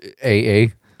don't, cause AA.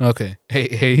 Okay.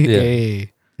 Hey, Yeah.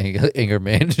 hey. Anger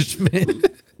management.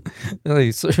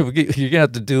 Like, so you're gonna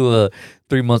have to do a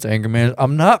 3 months anger management.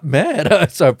 I'm not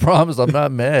mad. So I promise I'm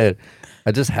not mad.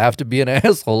 I just have to be an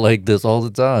asshole like this all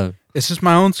the time. It's just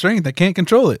my own strength. I can't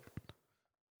control it.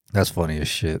 That's funny as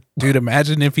shit. Dude,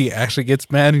 imagine if he actually gets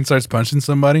mad and starts punching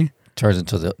somebody. Turns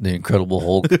into the Incredible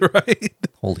Hulk. Right?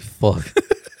 Holy fuck.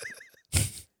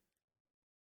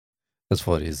 That's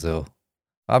funny as hell.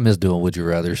 I miss doing Would You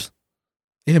Rathers.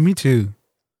 Yeah, me too.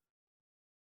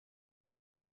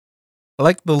 I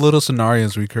like the little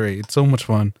scenarios we create. It's so much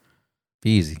fun.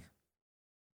 Be easy.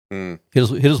 Mm. Hit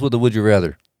us with the Would You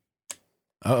Rather.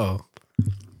 Uh-oh.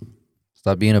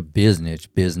 Stop being a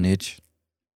biznitch.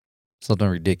 Something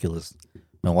ridiculous.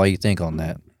 Now, why you think on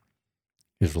that?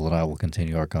 Israel and I will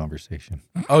continue our conversation.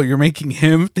 Oh, you're making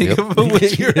him think Yep. of a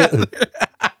would you rather.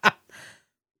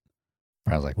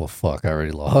 I was like, well, fuck, I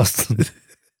already lost.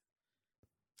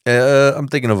 I'm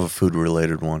thinking of a food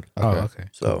related one. Oh, okay.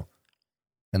 So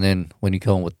And then when you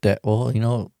come with that, well, you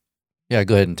know, yeah,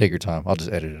 go ahead and take your time. I'll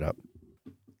just edit it up.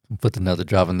 Put another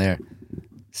drop in there.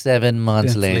 7 months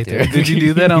Yes, later. Did you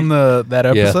do that on that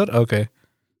Yeah. episode? Okay.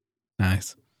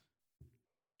 Nice.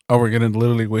 Oh, we're gonna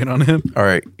literally wait on him? all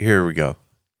right, here we go.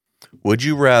 Would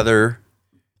you rather?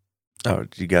 Oh,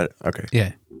 you got it. Okay.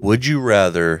 Yeah. Would you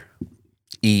rather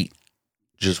eat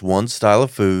just one style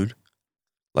of food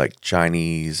like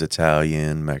Chinese,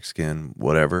 Italian, Mexican,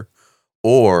 whatever?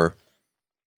 Or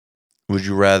would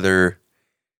you rather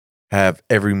have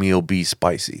every meal be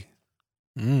spicy?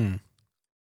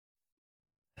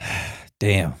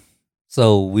 Damn.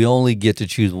 So we only get to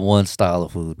choose one style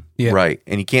of food. Yeah. Right.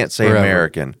 And you can't say Forever.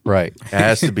 American. Right. It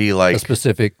has to be A like,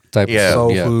 specific type Yeah. of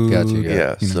Soul yeah, food. Gotcha,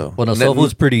 yeah. you know. So, Well, no, and soul then-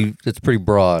 food's it's pretty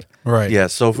broad. Right. Yeah,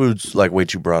 soul food's like way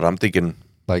too broad. I'm thinking,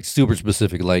 Like super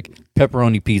specific, like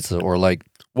pepperoni pizza or like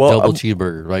well, double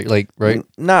cheeseburger, right? Like right.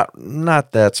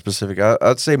 Not that specific.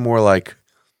 I'd say more like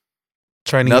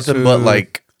Chinese nothing food. but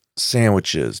like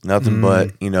sandwiches, nothing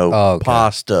but Oh, okay.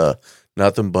 pasta,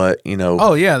 nothing but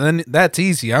Oh yeah, then that's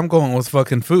easy. I'm going with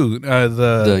fucking food.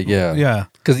 Yeah.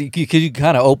 Because you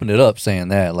kind of opened it up saying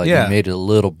that, like Yeah. you made it a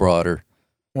little broader.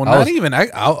 Well, I not was- even.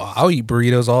 I'll eat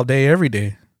burritos all day, every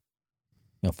day.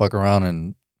 You know, fuck around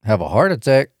and have a heart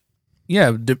attack.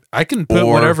 Yeah, I can put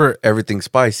or whatever. everything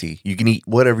spicy. You can eat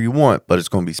whatever you want, but it's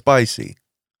going to be spicy.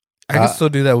 I can still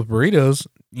do that with burritos.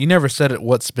 You never said it.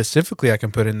 What specifically I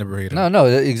can put in the burrito? No,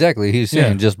 exactly. He's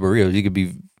saying Yeah. just burritos. You could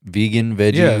be vegan,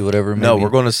 veggie, Yeah. whatever. No, maybe. we're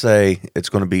going to say it's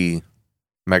going to be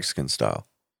Mexican style.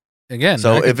 Again,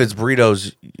 So I can- if it's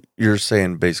burritos, you're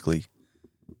saying basically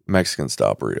Mexican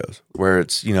style burritos, where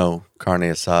it's carne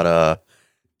asada,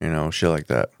 shit like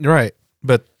that. right,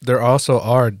 but there also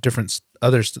are different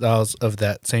other styles of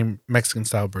that same Mexican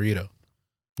style burrito.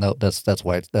 No, that's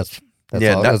white. That's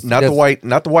Yeah, all. not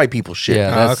the white people shit.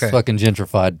 Yeah, Ah, that's okay. fucking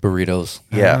gentrified burritos.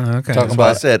 Yeah. Okay. Talking That's why I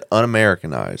about- said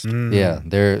un-Americanized. Mm. Yeah,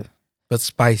 they're. but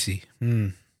spicy.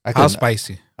 Mm. I How couldn't,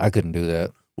 spicy? I couldn't do that.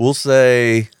 We'll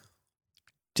say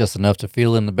Just enough to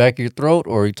feel in the back of your throat,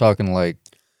 or are you talking like?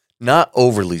 not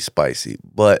overly spicy,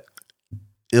 but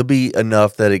it'll be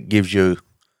enough that it gives you,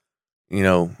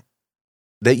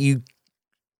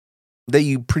 that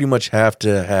you pretty much have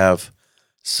to have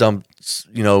some,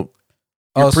 you're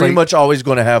Oh, so pretty you- much always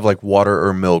going to have like water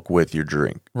or milk with your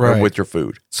drink or Right. with your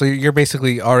food. So you're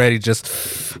basically already just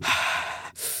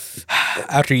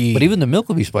after you eat, But even the milk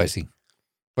will be spicy.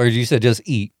 Or you said just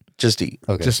eat. Just eat.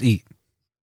 Okay. just eat.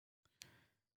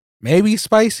 Maybe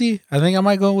spicy. I think I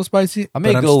might go with spicy. I may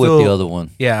but I'm go with still- the other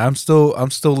one. Yeah, I'm still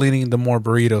leaning the more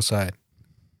burrito side.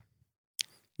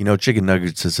 Chicken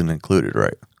nuggets isn't included,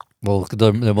 right? Well,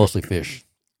 they're mostly fish.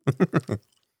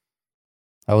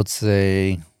 I would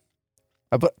say,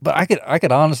 but I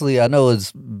could honestly. I know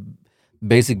as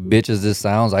basic bitch as this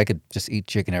sounds, I could just eat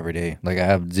chicken every day. Like I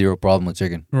have zero problem with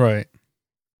chicken. Right.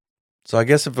 So I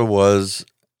guess if it was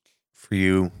for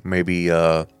you, maybe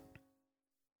I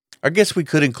guess we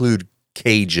could include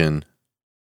Cajun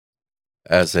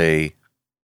as a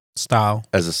Style.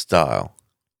 style.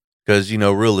 Because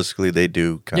realistically they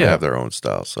do kind of Yeah. have their own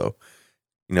style. So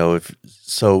if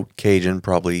so Cajun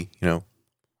probably,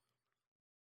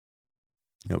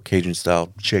 Cajun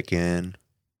style chicken.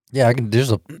 Yeah, I can.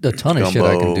 There's a ton of shit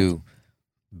I can Gumbo. do.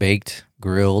 Baked,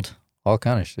 grilled, all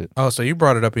kind of shit. Oh, so you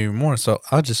brought it up even more. So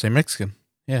I'll just say Mexican.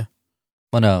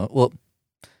 Well, no, well,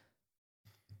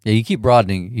 yeah, you keep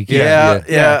broadening. You keep,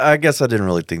 Yeah, I guess I didn't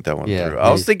really think that one Yeah, through.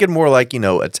 I was yeah. thinking more like,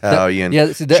 Italian,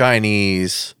 yeah. See, that,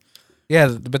 Chinese. Yeah,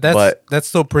 but that's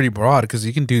still pretty broad because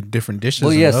you can do different dishes.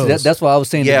 well, in yes, those. that's why I was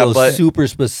saying Yeah, to go but- super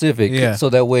specific. Yeah. So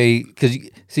that way, because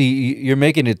you're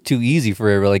making it too easy for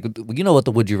everybody. Like, you know what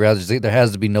the would you rather say? There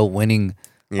has to be no winning.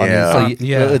 Yeah. So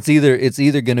Yeah. it's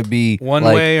either going to be One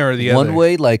like, way or the one other.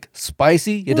 way, like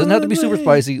spicy. It doesn't have to be super One way.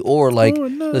 spicy, or like Oh,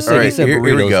 no. let's All say right, they said here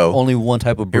we burritos, go. only one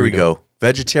type of burrito. Here we go.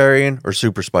 Vegetarian or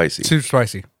super spicy? Super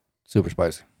spicy. Super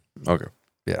spicy. Okay.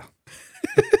 Yeah.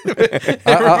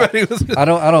 Everybody was. I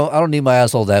don't need my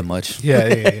asshole that much. Yeah.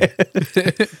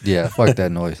 Yeah, fuck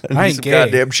that noise. I ain't Some gay.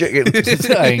 goddamn chicken.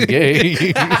 I ain't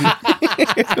gay.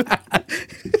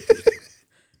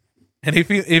 And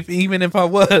if even if I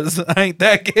was, I ain't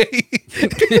that gay.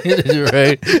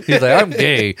 Right? He's like, I'm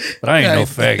gay, but I ain't no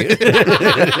faggot.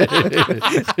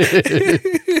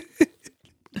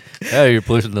 Now you're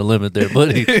pushing the limit there,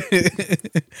 buddy.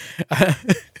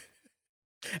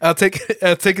 I'll take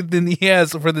it than he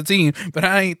has for the team, but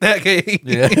I ain't that gay.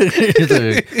 Yeah.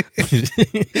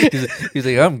 He's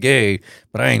like, I'm gay,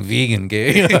 but I ain't vegan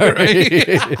gay. All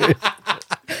right.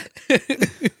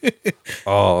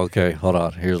 Oh, okay. Hold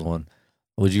on. Here's one.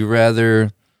 Would you rather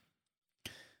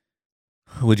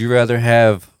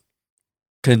have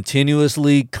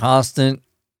continuously constant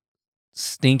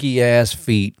stinky ass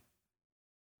feet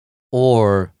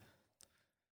or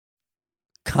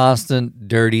constant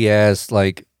dirty ass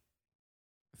like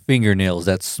fingernails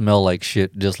that smell like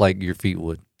shit just like your feet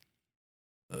would?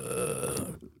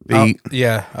 Feet.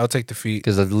 I'll take the feet.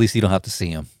 Because at least you don't have to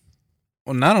see them.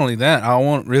 Well, not only that, I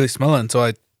won't really smell it until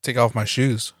I take off my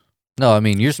shoes. No, I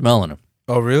mean, you're smelling them.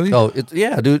 Oh, really? Oh,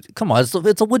 yeah, dude. Come on,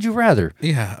 it's a would you rather.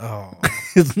 Yeah. Oh.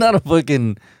 It's not a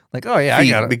fucking like. Oh yeah, I Feet,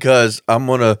 got it. because I'm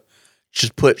gonna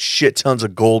just put shit tons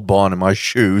of Gold Bond in my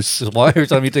shoes. Just why every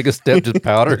time you take a step, just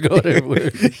powder going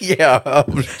everywhere. Yeah,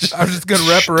 I'm just gonna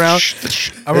wrap around.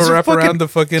 I'm gonna wrap around the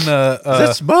fucking. Is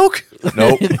that smoke?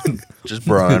 Nope, just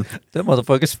Brian. That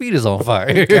motherfucker's feet is on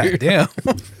fire. God damn.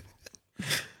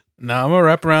 Now I'm gonna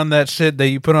wrap around that shit that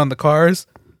you put on the cars.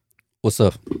 What's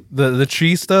up? The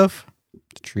tree stuff.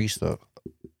 The tree stuff.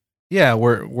 Yeah,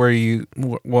 where you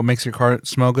what makes your car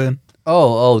smell good?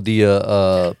 Oh, the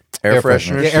Air Yeah,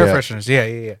 fresheners. air fresheners.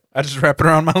 Yeah. I just wrap it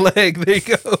around my leg. There you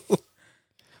go.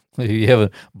 You have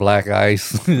a black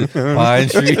ice, pine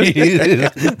tree,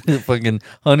 fucking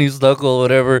honeysuckle,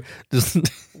 whatever. Just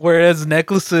Where it has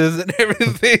necklaces and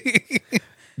everything.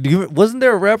 wasn't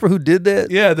there a rapper who did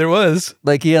that? Yeah, there was.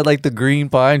 Like he had like the green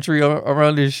pine tree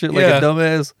around his shit, like Yeah. a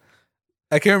dumbass.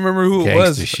 I can't remember who it Gangsta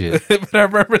was, shit. but I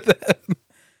remember that.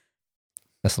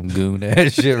 That's some goon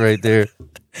ass shit right there.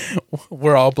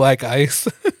 We're all black ice.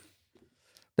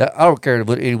 That I don't care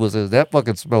what anyone says. That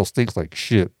fucking smell stinks like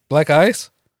shit. Black ice?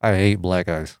 I hate black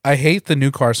ice. I hate the new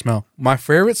car smell. My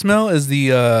favorite smell is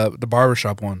the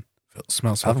barbershop one. It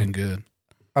smells fucking good.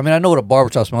 I mean, I know what a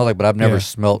barbershop smells like, but I've never Yeah.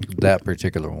 smelt that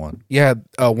particular one. Yeah,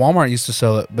 Walmart used to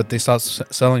sell it, but they stopped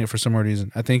selling it for some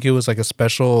reason. I think it was like a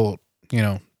special,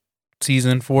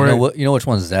 season for You it. know what? You know which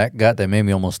one Zach got that made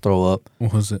me almost throw up?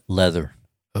 What was it? Leather.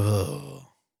 Oh,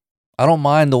 I don't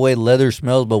mind the way leather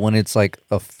smells, but when it's like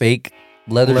a fake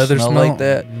leather smell like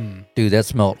that, dude, that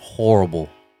smelled horrible.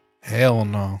 Hell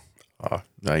no.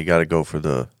 No, you got to go for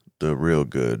the real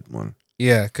good one.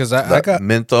 Yeah, because I That got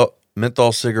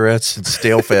menthol cigarettes and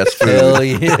stale fast food. Hell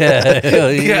yeah.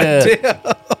 Hell yeah.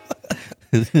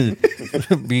 Goddamn.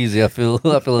 Beezy, I feel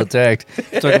attacked.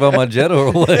 Talking about my Jetta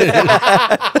or what?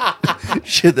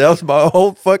 Shit, that was my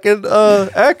whole fucking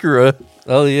Acura.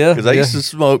 Oh yeah. Because I yeah. used to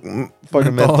smoke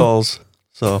fucking Menthol. menthols.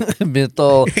 So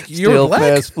menthol, You were stale black?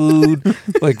 fast food,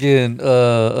 fucking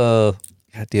God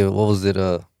damn it, what was it?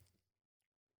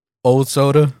 Old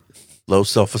soda. low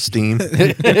self-esteem.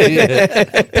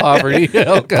 Poverty,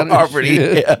 all kind of Poverty.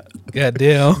 shit. Yeah.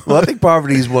 Goddamn. Well, I think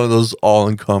poverty is one of those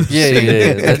all-encompassing.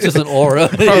 Yeah. That's just an aura.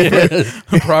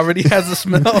 Poverty has a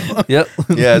smell. Yep.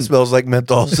 Yeah, it smells like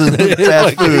menthols and fast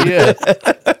Like, food. yeah.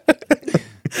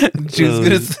 She was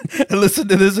gonna listen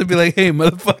to this and be like, "Hey,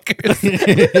 motherfuckers."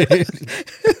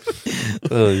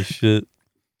 Oh shit.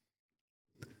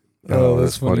 Oh,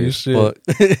 that's funny as shit. Fuck.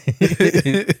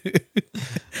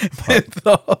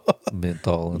 Menthol.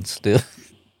 Menthol and still.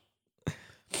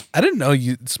 I didn't know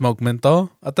you smoked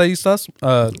menthol. I thought you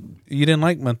you didn't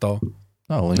like menthol.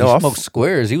 No, when No, he I smoked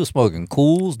squares, he was smoking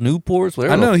Cools, Newports,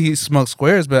 whatever. I know he smoked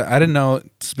squares, but I didn't know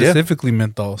specifically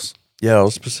menthols. Yeah, it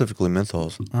was specifically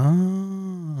menthols. It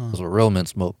Oh. was a real mint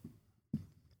smoke.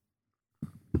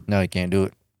 Now he can't do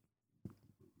it.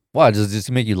 Why? Does this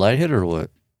make you lightheaded or what?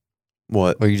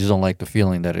 What? Or you just don't like the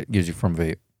feeling that it gives you from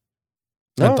vape?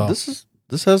 No, Menthol.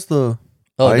 this has the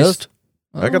Oh, it does? iced.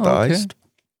 I got the Oh, okay. iced.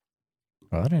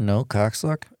 I didn't know,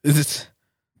 cocksuck.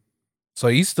 So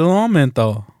he's still on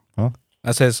menthol. Huh?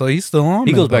 I said, so he's still on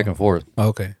He menthol. goes back and forth.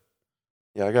 Okay.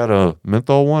 Yeah, I got a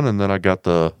menthol one, and then I got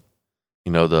the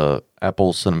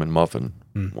apple cinnamon muffin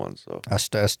Mm. one. So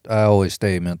I always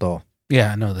stay menthol.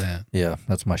 Yeah, I know that. Yeah,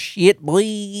 that's my shit, boy.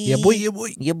 Yeah, boy, yeah, boy.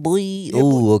 Yeah, boy. Yeah,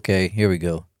 Oh, okay. Here we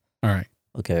go. All right.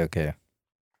 Okay.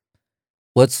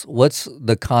 What's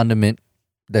the condiment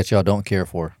that y'all don't care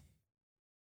for?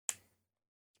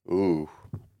 ooh,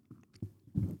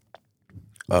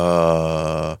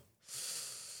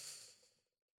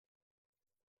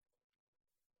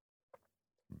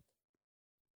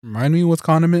 Remind me what's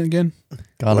condiment again?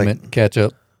 Condiment,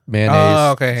 ketchup, mayonnaise,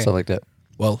 Oh, okay. stuff like that.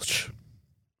 Welch.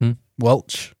 Hmm?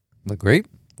 Welch. The grape?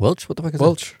 Welch? What the fuck is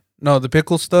Welch. No, the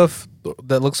pickle stuff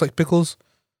that looks like pickles.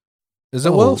 Is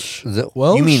that? it Welch? Is it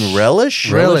Welch? you mean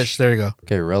relish? Relish. There you go.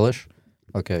 okay? Relish.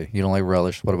 Okay, you don't like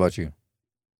relish. What about you?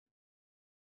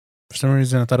 For some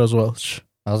reason, I thought it was Welch.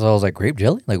 I was like grape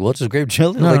jelly. Like Welch's grape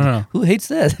jelly. No, like no. who hates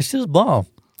that? That shit's bomb.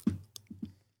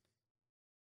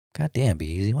 God damn, be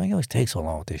easy. Why you always take so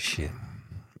long with this shit?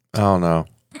 I don't know.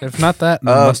 If not that,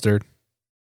 no Uh, mustard.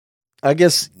 I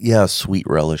guess sweet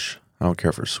relish. I don't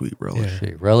care for sweet relish.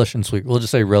 Shit, relish and sweet. We'll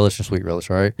just say relish and sweet relish.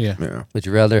 All right. Yeah. Would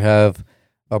you rather have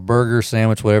a burger,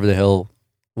 sandwich, whatever the hell,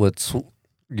 with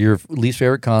your least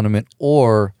favorite condiment,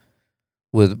 or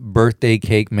with birthday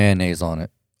cake mayonnaise on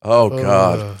it? Oh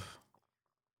God,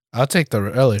 I'll take the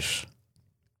relish.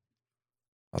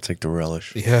 I'll take the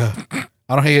relish. Yeah.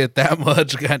 I don't hate it that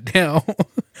much. Goddamn.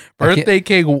 Birthday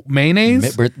cake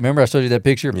mayonnaise? Remember I showed you that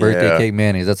picture? Birthday Yeah. cake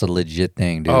mayonnaise. That's a legit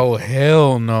thing, dude. Oh,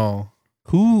 hell no.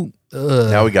 Who?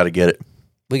 Now we got to get it.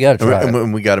 We got to try it.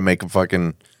 And we got to make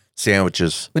fucking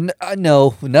sandwiches. But I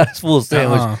know, not a full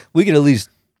sandwich. Uh-uh. We can at least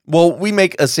Well, we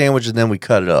make a sandwich and then we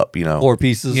cut it up, 4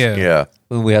 pieces. Yeah. Yeah.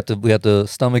 We have to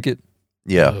stomach it.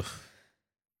 Yeah.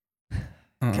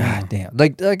 God damn.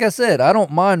 Like I said, I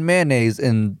don't mind mayonnaise,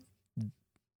 and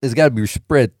it's got to be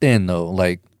spread thin though.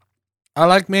 Like, I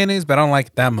like mayonnaise, but I don't like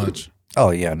it that much. oh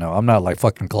yeah, no, I'm not like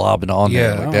fucking globbing on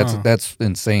there. Yeah, Like that's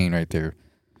insane right there.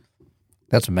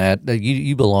 That's mad. Like,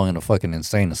 you belong in a fucking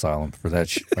insane asylum for that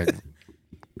shit. Like,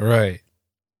 Right.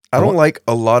 I don't like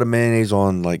a lot of mayonnaise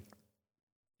on like,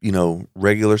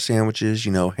 regular sandwiches,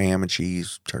 ham and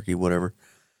cheese, turkey, whatever.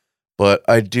 But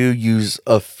I do use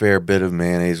a fair bit of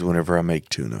mayonnaise whenever I make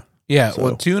tuna. Yeah. So-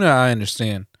 Well, tuna, I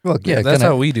understand. well, yeah, That's kinda,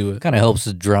 how we do it. kind of helps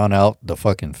to drown out the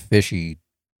fucking fishy,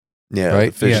 Yeah.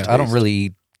 right? The fish Yeah, I don't taste. really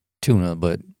eat tuna,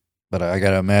 but I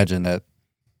gotta imagine that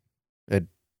it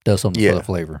does something Yeah. for the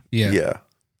flavor. Yeah. Yeah.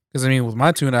 Because I mean, with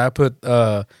my tuna, I put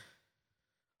jalapenos.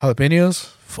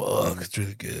 Fuck, it's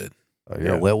really good. Oh, you're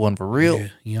Yeah. a wet one for real. Yeah,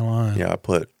 you know what? Yeah. I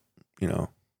put,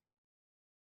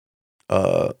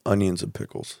 onions and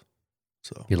pickles.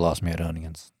 So You lost me at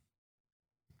onions.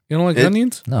 You don't like It-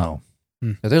 onions? No.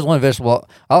 Hmm. If there's one vegetable,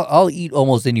 I'll eat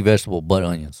almost any vegetable but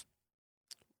onions.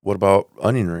 what about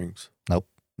onion rings? Nope.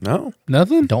 No?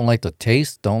 Nothing. Don't like the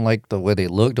taste. Don't like the way they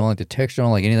look. Don't like the texture.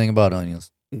 Don't like anything about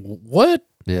onions. What?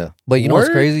 Yeah. But you know what's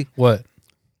Word? crazy? What?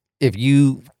 If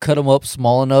you cut them up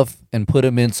small enough and put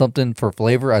them in something for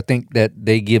flavor, I think that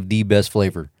they give the best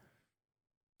flavor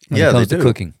when Yeah, it they comes to do.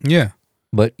 cooking. Yeah.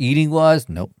 But eating wise,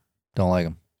 nope. Don't like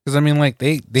them. Because I mean, like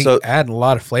they So- add a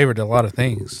lot of flavor to a lot of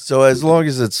things. So as long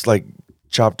as it's like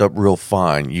chopped up real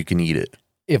fine, you can eat it.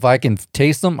 If I can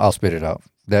taste them, I'll spit it out.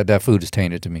 That food is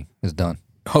tainted to me. It's done.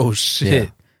 Oh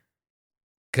shit!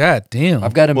 God damn!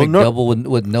 I've got a Well, no- McDouble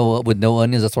with no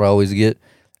onions. That's what I always get.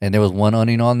 And there was one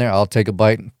onion on there. I'll take a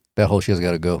bite. That whole shit's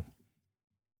got to go.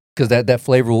 Because that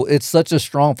flavor, it's such a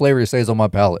strong flavor. It stays on my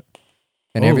palate,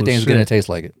 and Oh, everything's gonna shit. taste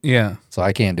like it. yeah. So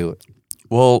I can't do it.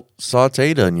 Well,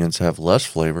 sauteed onions have less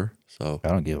flavor. So I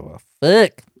don't give a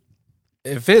fuck.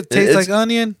 If it tastes It's- like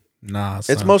onion, nah. it's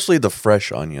son. mostly the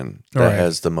fresh onion that Right.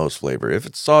 has the most flavor. If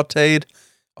it's sauteed,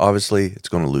 obviously it's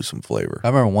going to lose some flavor. I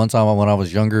remember one time when I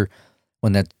was younger,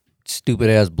 when that stupid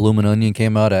ass bloomin' onion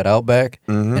came out at Outback,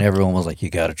 Mhm. and everyone was like, "You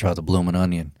got to try the bloomin'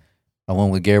 onion." I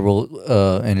went with Gabriel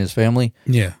and his family,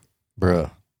 Yeah.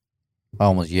 bruh. I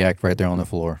almost yacked right there on the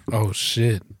floor. Oh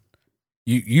shit!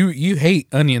 You hate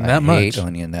onion that I much? hate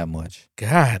onion that much.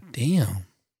 God damn!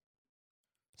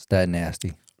 It's that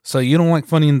nasty. So you don't like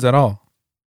Funyuns at all?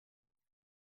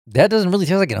 That doesn't really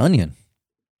taste like an onion.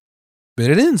 But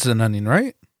it is an onion,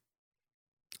 right?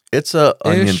 It's a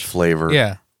onion Ish. flavor.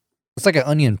 Yeah. It's like an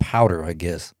onion powder, I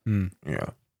guess. Yeah.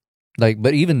 Like,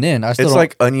 but even then, I still It's don't,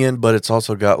 like onion, but it's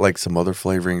also got like some other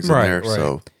flavorings in Right, there. right.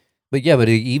 So But yeah, but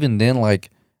even then, like,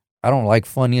 I don't like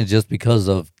Funyuns just because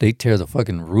of they tear the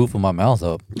fucking roof of my mouth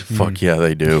up. fuck yeah,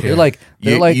 they do. Yeah. They're like,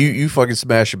 You fucking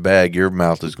smash a bag, your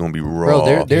mouth is going to be raw.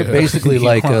 bro, they're Yeah. basically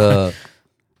like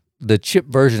the chip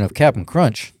version of Cap'n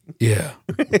Crunch. Yeah.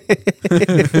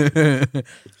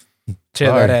 Tear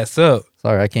Sorry. that ass up.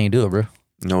 Sorry, I can't do it, bro.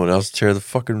 You know what else tear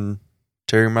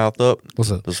your mouth up?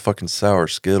 What's up? Those fucking sour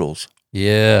Skittles.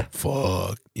 Yeah,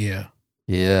 Fuck. Yeah.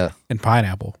 yeah. And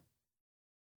pineapple.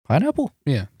 Pineapple?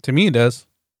 Yeah. To me, it does.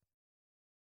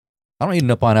 I don't eat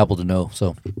enough pineapple to know.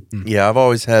 So Yeah, I've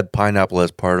always had pineapple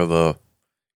as part of a,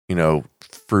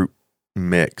 fruit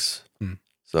mix. Mm.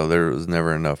 So there was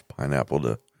never enough pineapple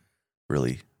to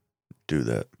really do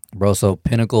that. bro, so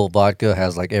Pinnacle vodka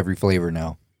has like every flavor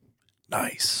now.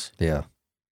 Nice. Yeah,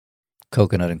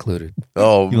 coconut included.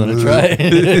 Oh, You want to try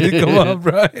it? Come on,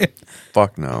 Brian.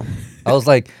 Fuck no. I was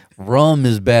like, rum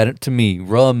is bad to me.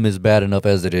 Rum is bad enough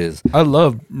as it is, I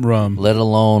love rum. let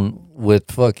alone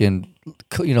with fucking,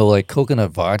 like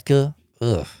coconut vodka.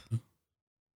 Ugh,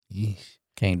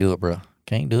 can't do it, bro.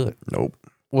 Can't do it. Nope.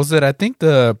 Was it? I think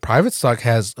the private stock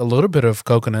has a little bit of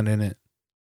coconut in it.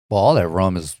 Well, all that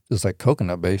rum is like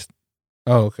coconut based.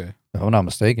 Oh, okay. If I'm not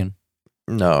mistaken.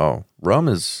 No. Rum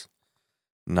is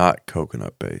not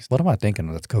coconut based. What am I thinking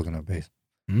of that's coconut based?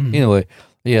 Mm. Anyway,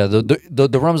 yeah,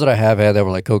 the rums that I have had that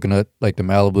were like coconut, like the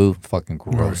Malibu, fucking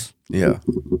gross. Yeah.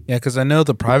 Yeah, because I know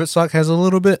the private stock has a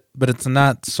little bit, but it's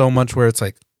not so much where it's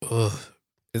like, ugh.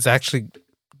 It's actually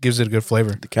gives it a good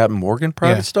flavor. The Captain Morgan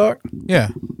private Yeah. stock? Yeah.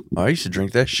 I used to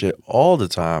drink that shit all the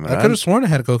time. I And could have sworn it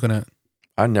had coconut.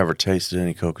 I never tasted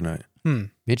any coconut.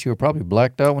 Bitch, you were probably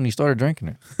blacked out when you started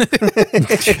drinking it.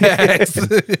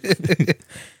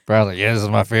 Probably like, yeah, this is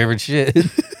my favorite shit.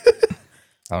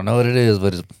 I don't know what it is,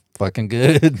 but it's fucking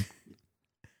good.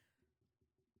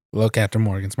 Love Captain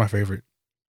Morgan's my favorite.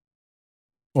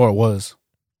 Or it was.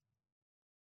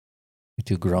 You're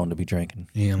too grown to be drinking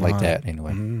Yeah, like lying. that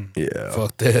anyway. Yeah.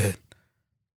 Fuck that.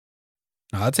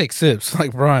 No, I take sips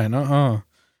like Brian. I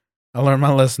learned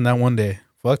my lesson that one day.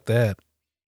 Fuck that.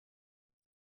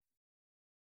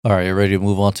 All right, you ready to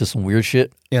move on to some weird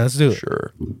shit? Yeah, let's do it.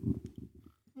 Sure.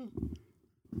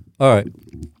 All right.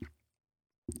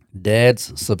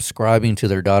 Dads subscribing to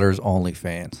their daughter's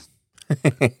OnlyFans.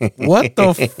 What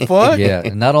the fuck? Yeah,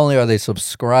 and not only are they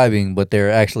subscribing, but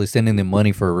they're actually sending them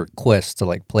money for requests to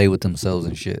like play with themselves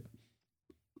and shit.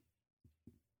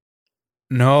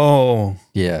 No.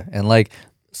 Yeah, and like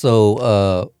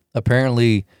so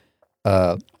apparently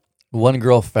one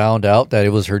girl found out that it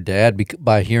was her dad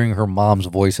by hearing her mom's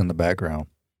voice in the background.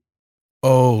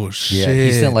 Oh shit. Yeah,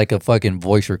 he sent like a fucking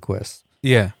voice request.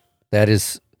 Yeah. That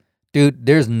is, dude,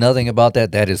 there's nothing about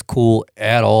that is cool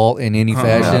at all in any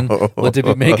fashion. But to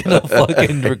be making a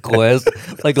fucking request,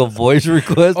 like a voice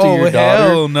request to your daughter,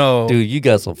 hell no. dude, you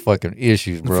got some fucking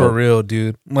issues, bro. For real,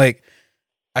 dude. Like,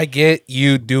 I get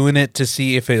you doing it to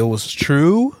see if it was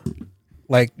true.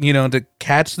 Like, you know, to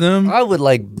catch them. I would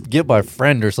like get my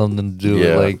friend or something to do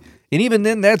Yeah. it. Like, and even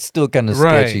then, that's still kind of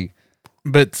Right. sketchy.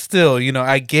 But still, you know,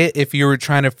 I get if you were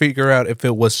trying to figure out if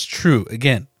it was true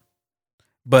again.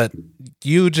 But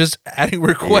you just adding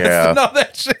requests Yeah. and all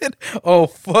that shit. Oh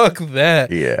fuck that.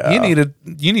 Yeah. You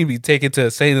need to be taken to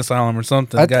a sane asylum or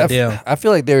something. Goddamn. I feel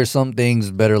like there are some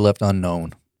things better left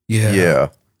unknown. Yeah. Yeah.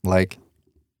 Like,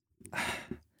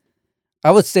 I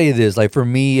would say this, like for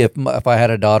me, if I had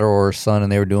a daughter or a son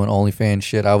and they were doing OnlyFans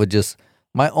shit, I would just,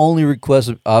 my only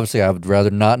request, obviously I would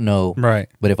rather not know, Right.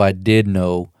 but if I did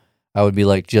know, I would be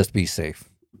like, just be safe.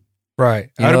 Right.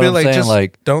 You I'd know be what I'm like, saying? just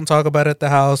Like, don't talk about it at the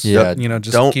house. Yeah. You know,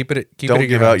 just Don't- keep it Don't at your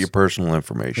give out house. your personal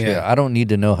information. Yeah. yeah, I don't need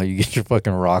to know how you get your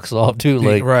fucking rocks off, dude.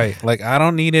 Like, right. Like, I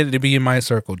don't need it to be in my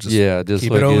circle. Just yeah, just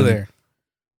keep it over fucking- there.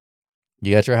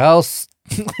 You got your house,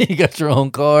 you got your own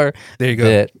car. There you go.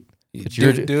 That It's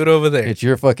your- do it over there. it's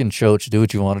your fucking choach. Do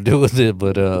what you want to do with it,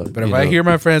 but But if I hear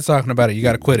my friends talking about it, you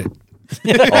got to quit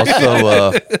it.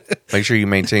 Also, make sure you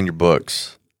maintain your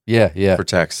books yeah. for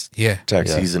tax Yeah. tax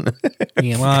Yeah. season.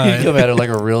 You You lying. come at it like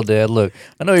a real dad. Look,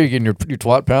 I know you're getting your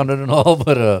twat pounded and all,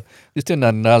 but these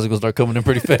 1099s are gonna start coming in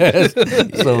pretty fast.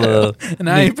 So And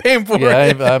I ain't paying for yeah,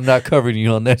 it. I'm not covering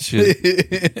you on that shit.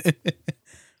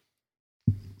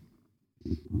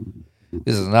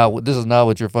 This is not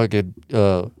what your fucking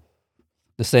the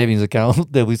savings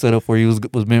account that we set up for you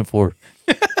was meant for.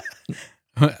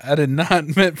 I did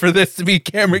not meant for this to be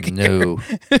camera gear No.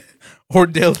 or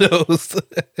dildos.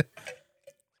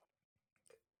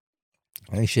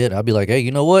 Hey shit, I'll be like, hey,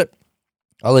 you know what?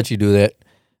 I'll let you do that,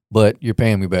 but you're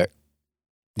paying me back.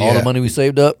 All the Yeah. money we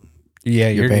saved up, Yeah,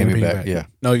 you're gonna paying me pay back. Yeah.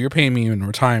 No, you're paying me in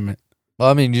retirement. Well,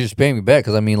 I mean, you're just paying me back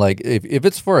because I mean, like, if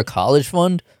it's for a college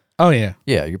fund, Oh yeah.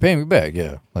 yeah, you're paying me back.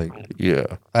 Yeah, like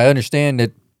Yeah. I understand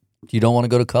that you don't want to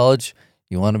go to college,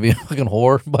 you want to be a fucking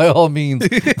whore by all means,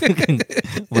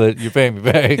 but you're paying me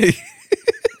back.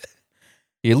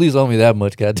 You at least owe me that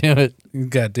much. God damn it,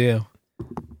 Goddamn.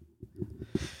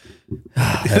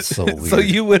 that's so weird. So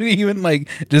you wouldn't even like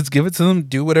just give it to them,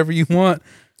 do whatever you want.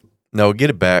 No, get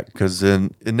it back because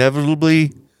then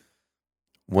inevitably,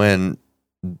 when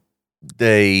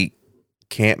they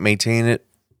can't maintain it,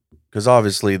 because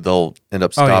obviously they'll end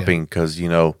up Oh, yeah. stopping because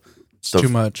It's too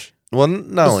much. Well,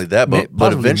 not only that, but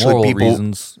Possibly eventually moral people.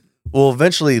 reasons. Well,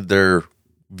 eventually their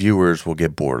viewers will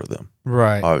get bored of them.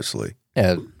 Right. Obviously,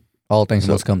 Yeah, all things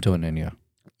So- must come to an end. Yeah.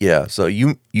 yeah. So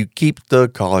you keep the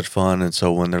college fund, and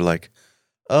so when they're like,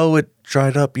 "Oh, it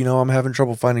dried up," I'm having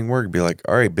trouble finding work. Be like,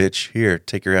 "All right, bitch, here,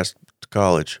 take your ass to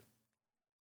college."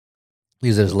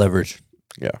 Use it as leverage.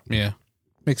 Yeah.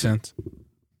 Makes sense.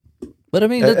 But I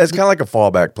mean, It's kind of like a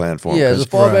fallback plan for them. yeah, it's a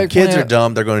fallback Kids plan. are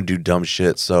dumb; they're going to do dumb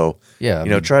shit. So Yeah, I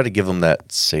mean, try to give them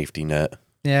that safety net.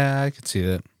 Yeah, I could see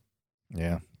that.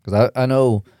 yeah, because I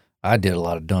know I did a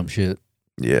lot of dumb shit.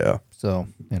 Yeah, So,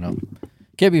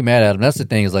 can't be mad at them. That's the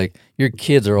thing is like your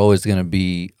kids are always going to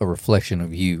be a reflection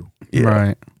of you. yeah.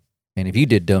 Right. And if you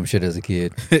did dumb shit as a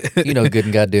kid, you know good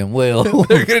and goddamn well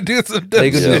They're gonna do some dumb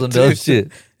they could do shit. some dumb too.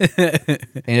 shit.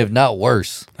 And if not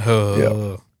worse,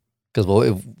 Oh. because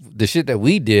if the shit that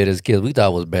we did as kids we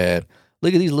thought was bad,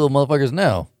 look at these little motherfuckers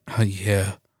now. Oh,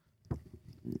 yeah.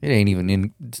 It ain't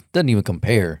even doesn't even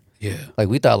compare. Yeah. Like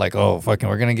we thought like, oh fucking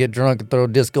we're gonna get drunk and throw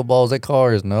disco balls at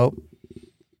cars. Nope.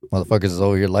 Motherfuckers is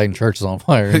over here lighting churches on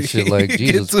fire and shit like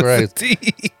Jesus Get Christ. twisted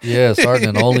tea. Yeah, starting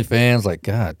an OnlyFans, like,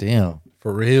 god damn.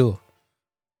 For real.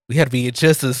 We had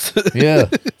VHSs. Yeah.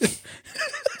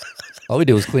 All we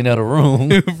did was clean out a room.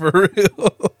 For real.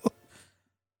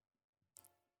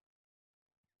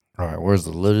 All right, where's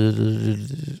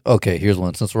the... Okay, here's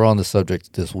one. Since we're on the subject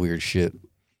of this weird shit.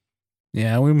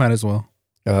 Yeah, we might as well.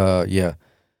 Yeah.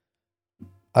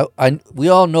 We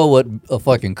all know what a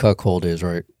fucking cuckold is,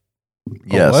 right?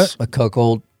 Yes. A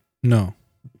cuckold, No.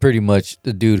 pretty much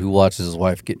the dude who watches his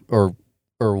wife get, or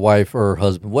wife or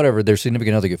husband, whatever, their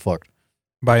significant other get fucked.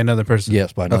 By another person.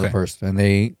 Yes, by another Okay. person. And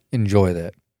they enjoy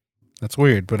that. That's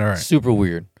weird, but all right. Super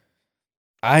weird.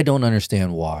 I don't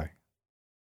understand why.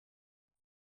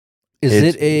 Is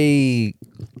It's- it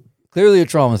clearly a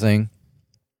trauma thing?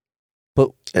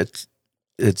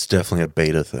 It's definitely a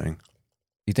beta thing.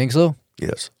 You think so?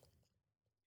 Yes.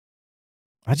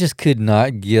 I just could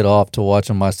not get off to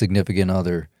watching my significant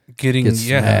other Getting get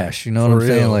smashed. You know what for I'm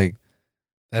saying? real. Like,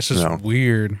 That's just No.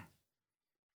 weird.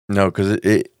 No, because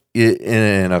it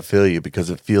and I feel you because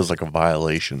it feels like a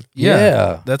violation.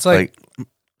 yeah. That's like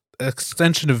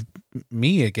extension of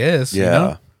me, I guess. Yeah. You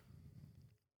know?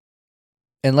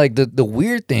 And like the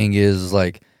weird thing is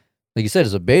like you said,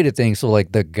 it's a beta thing. So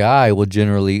like the guy will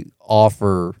generally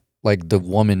offer like the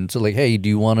woman to like, hey, do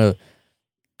you want to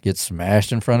get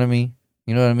smashed in front of me?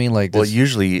 You know what I mean? Like, Well, this,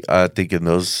 usually I think in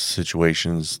those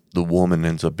situations the woman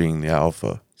ends up being the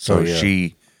alpha. So Oh, yeah.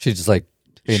 she's she's just like,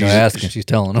 you know, she's- asking, she's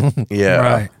telling him. yeah.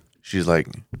 Right. She's like,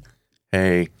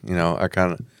 hey, I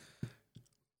kind of,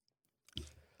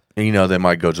 they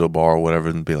might go to a bar or whatever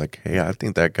and be like, hey, I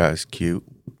think that guy's cute.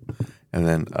 And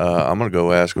then I'm going to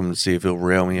go ask him to see if he'll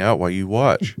rail me out while you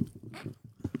watch.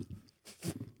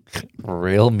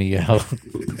 Rail me out.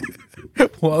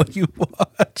 While you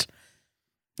watch.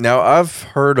 Now, I've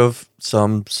heard of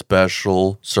some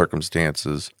special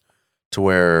circumstances to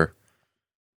where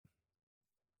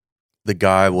the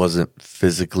guy wasn't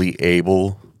physically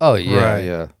able. Oh yeah, Right.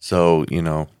 yeah. So,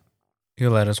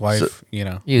 He'll let his wife, So-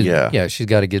 Yeah, she's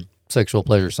got to get sexual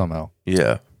pleasure somehow.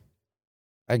 yeah.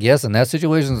 I guess in that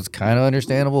situation, it's kind of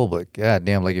understandable, but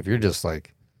goddamn, like if you're just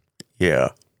like Yeah.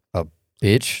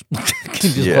 bitch,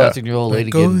 just Yeah. watching your old lady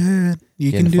Go getting, ahead.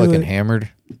 You getting can do fucking it. hammered,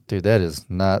 dude. That is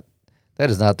not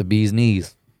the bee's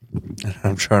knees.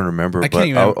 I'm trying to remember, I but can't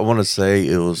even- I want to say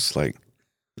it was like,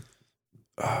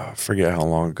 I forget how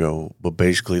long ago, but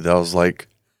basically that was like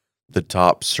the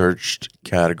top searched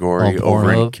category On over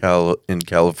Pornhub? in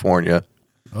California.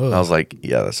 Oh. I was like,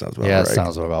 yeah, that sounds about Yeah, right. that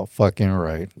sounds about fucking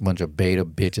right. Bunch of beta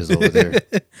bitches over there.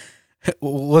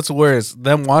 What's worse,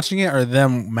 them watching it or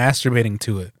them masturbating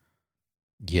to it?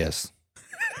 Yes.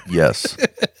 Yes.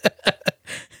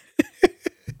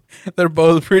 They're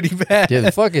both pretty bad. Yeah,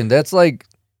 fucking that's like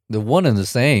the one and the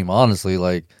same, honestly.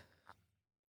 Like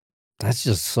that's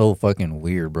just so fucking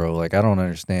weird, bro. Like I don't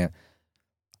understand.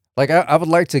 Like I would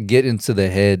like to get into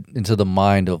the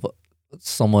mind of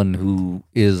someone who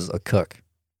is a cuck.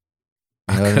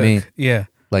 You know what I mean? Yeah.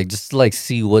 Like just to, like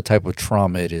see what type of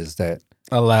trauma it is that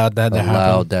Allowed that to happen.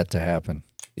 allowed that to happen.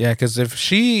 Yeah, because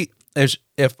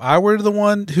if I were the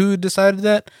one who decided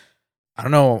that, I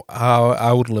don't know how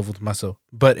I would live with myself.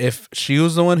 But if she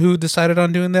was the one who decided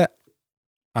on doing that,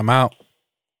 I'm out.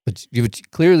 But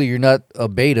clearly you're not a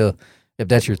beta if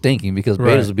that's your thinking, because betas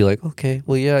Right. would be like, okay,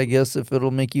 well, yeah, I guess if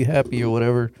it'll make you happy or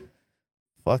whatever.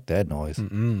 Fuck that noise.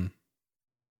 Mm-mm.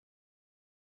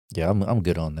 Yeah, I'm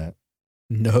good on that.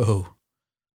 No.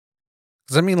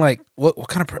 Because I mean, like, what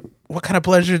kind of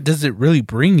pleasure does it really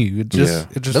bring you? It just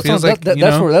That's feels what, like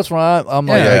that's where I'm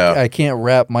like Yeah. I can't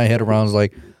wrap my head around. Is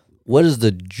like, what is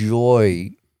the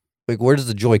joy? Like, where does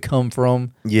the joy come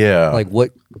from? Yeah. Like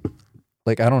what?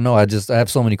 Like I don't know. I have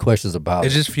so many questions about it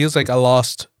it. just feels like I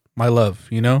lost my love.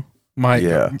 Yeah.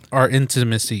 Our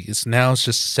intimacy. It's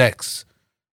just sex.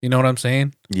 You know what I'm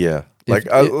saying? yeah.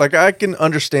 If I can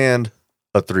understand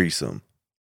a threesome.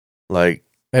 Like,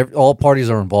 All parties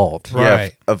are involved.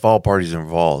 Right. yeah, if all parties are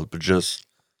involved, but just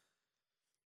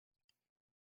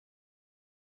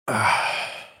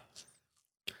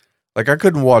like I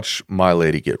couldn't watch my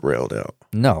lady get railed out.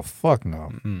 No, fuck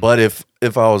no. Mm. But if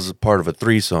I was part of a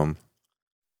threesome,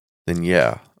 then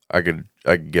yeah, I could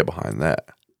get behind that.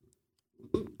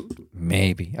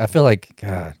 Maybe. I feel like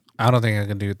God. I don't think I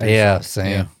can do it. Yeah,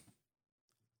 same. Yeah.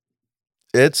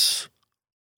 It's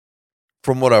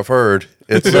from what I've heard,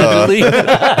 it's Allegedly.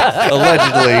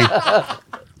 allegedly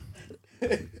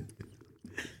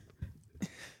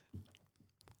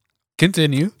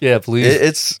Continue. Yeah,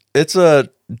 please. it's a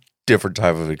different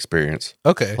type of experience.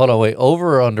 Okay. Hold on, wait.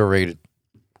 Over or underrated?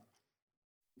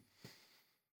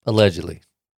 Allegedly.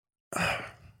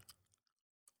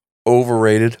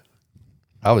 Overrated,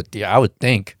 I would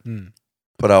think. Mm.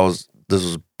 but this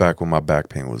was back when my back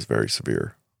pain was very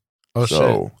severe. Oh shit.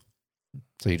 So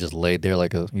So you just laid there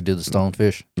you did the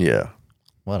stonefish? yeah.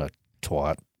 What a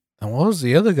twat. And what was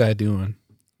the other guy doing?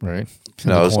 right?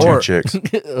 No, it was Or- two chicks.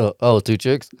 Oh, two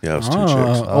chicks. Yeah, it was two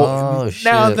chicks. Oh,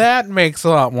 now shit. that makes a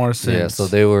lot more sense. Yeah, so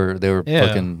they were Yeah.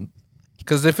 fucking.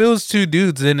 Because if it was two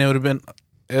dudes, then it would have been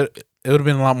it would have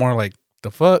been a lot more like the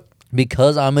fuck.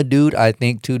 Because I'm a dude, I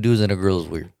think two dudes and a girl is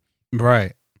weird.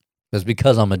 Right. That's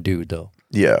because I'm a dude, though.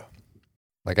 Yeah.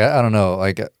 Like I don't know.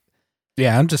 Like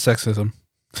Yeah, I'm just sexism.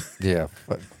 yeah,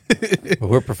 but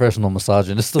we're professional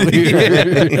misogynists over here.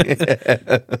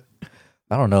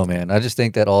 I don't know, man. I just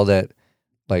think that all that,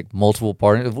 like, multiple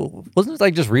partners, wasn't it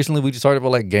like just recently we just talked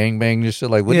about like gangbang and shit?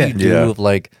 Like, what do you do Yeah. if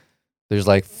like there's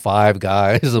like 5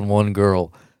 guys and 1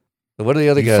 girl? What are the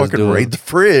other You guys fucking doing? raid the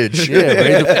fridge. Yeah,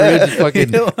 raid the fridge, and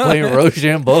fucking playing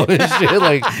Rochambeau and shit.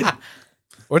 Like,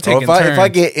 We're Oh, taking if I turns.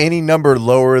 get any number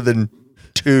lower than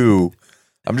 2,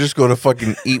 I'm just going to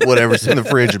fucking eat whatever's in the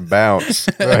fridge and bounce.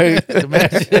 right?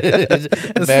 Imagine,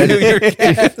 Steal your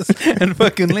gas and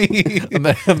fucking leave.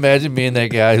 imagine being that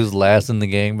guy who's last in the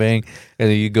gangbang, and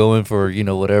then you go in for, you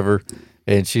know, whatever,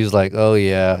 and she's like, "Oh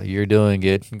yeah, you're doing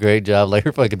it, great job." Like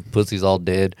her fucking pussy's all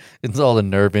dead, and all the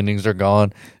nerve endings are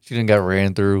gone. She done got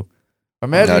ran through. Or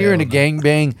imagine No, you're in no, a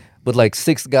gangbang with like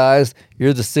 6 guys.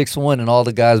 You're the 6th one, and all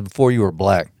the guys before you were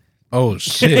black. Oh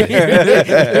shit!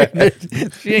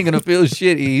 She ain't gonna feel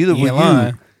shit either. You with ain't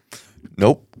lying.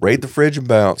 Nope. Raid the fridge and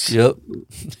bounce. Yep.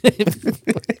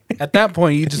 At that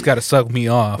point, you just got to suck me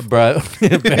off. Brian,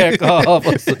 back off.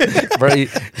 Brian,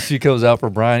 she comes out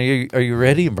for Brian. Are you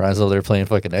ready? And Brian's over there playing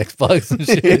fucking Xbox and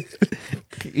shit.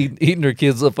 Eating her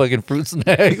kids up fucking fruit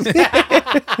snacks.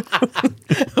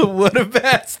 What a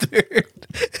bastard!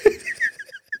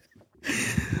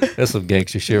 That's some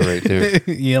gangster shit right there.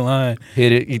 You ain't lying.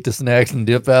 Hit it, eat the snacks, and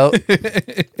dip out.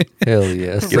 Hell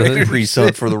yes. Get a Capri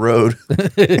Sun for the road.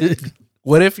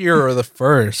 What if you're the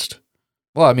first?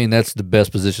 Well, I mean, that's the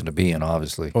best position to be in,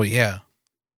 obviously. Oh yeah.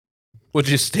 Would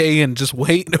you stay and just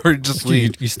wait or just You,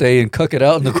 leave? you stay and cuck it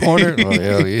out in the corner? Oh,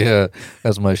 hell yeah.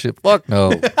 That's my shit. Fuck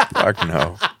no. Fuck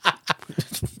no.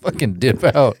 Fucking dip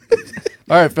out.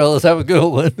 All right, fellas, have a good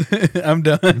one. I'm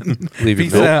done. Leave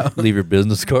Peace your, out. leave your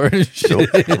business card and shit.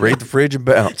 Nope. Raid the fridge and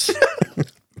bounce.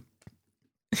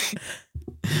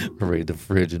 Raid the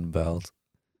fridge and bounce.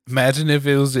 Imagine if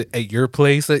it was at your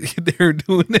place that they were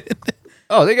doing it.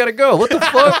 Oh, they gotta go. What the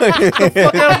fuck? Get the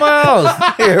fuck out of my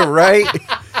house. Yeah, right?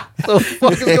 What the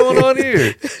fuck is going on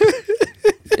here?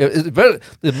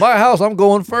 In my house, I'm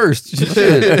going first.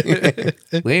 Shit.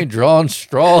 We ain't drawing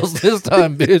straws this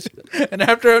time, bitch. And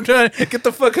after I'm trying to get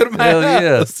the fuck out of my Hell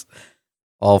house.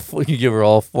 yeah. You give her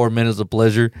all 4 minutes of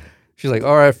pleasure. She's like,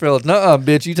 all right, fellas, nuh-uh,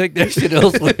 bitch, you take that shit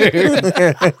elsewhere.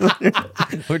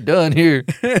 We're done here.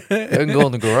 I can go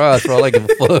in the garage for all I give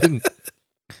a fuck.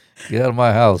 Get out of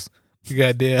my house.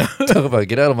 Goddamn. Talk about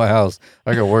get out of my house.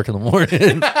 I got work in the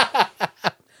morning.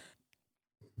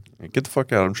 Get the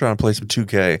fuck out. I'm trying to play some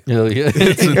 2K. Hell yeah.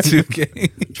 It's a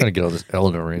 2K. Trying to get all this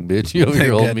Elden Ring, bitch. You over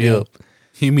here holding me Goddamn. up.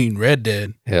 You mean Red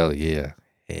Dead? Hell yeah.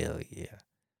 Hell yeah.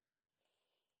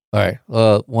 All right.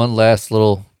 One last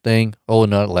little thing. Oh,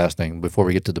 not last thing. Before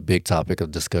we get to the big topic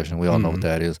of discussion, we all know what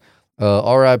that is.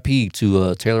 R.I.P.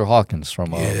 to Taylor Hawkins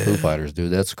from Foo Fighters,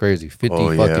 dude. That's crazy. 50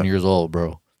 Oh, fucking yeah. years old,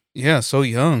 bro. Yeah, so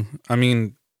young. I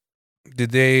mean,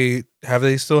 did they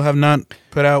still have not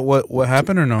put out what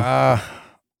happened or no? I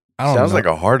don't Sounds know. like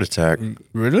a heart attack.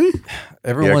 Really? Yeah,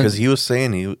 Everyone. because he was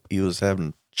saying he was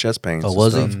having chest pains. Oh, and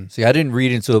was stuff. he? See, I didn't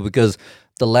read into it because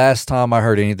the last time I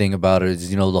heard anything about it is,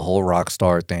 the whole rock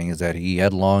star thing is that he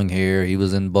had long hair. He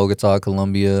was in Bogota,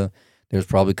 Colombia. There's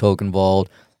probably coke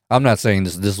involved. I'm not saying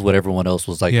this is what everyone else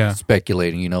was like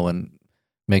speculating, and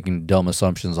making dumb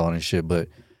assumptions on and shit, but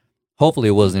hopefully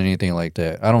it wasn't anything like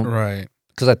that. I don't, Right.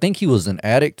 because I think he was an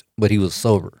addict, but he was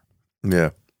sober. Yeah.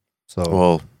 So,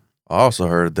 Well, I also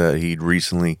heard that he'd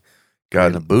recently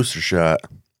gotten a booster shot.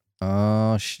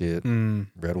 oh shit.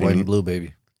 Red, white, and blue,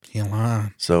 baby. Can't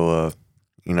lie. So,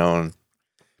 and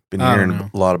been I don't hearing know.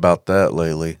 a lot about that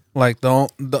lately. Like the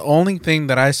only thing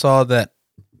that I saw that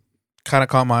kind of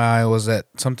caught my eye was that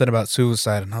something about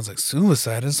suicide, and I was like,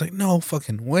 suicide? It's like, no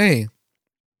fucking way.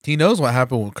 He knows what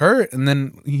happened with Kurt, and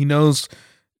then he knows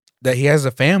that he has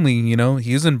a family.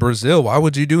 He's in Brazil. Why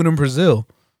would you do it in Brazil?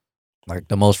 Like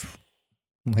the most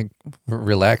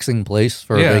relaxing place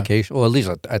for a Yeah. vacation. Well, at least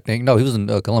I think. No, he was in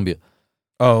Colombia.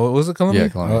 Oh, was it Colombia? Yeah,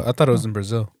 Colombia. I thought it was in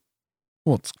Brazil.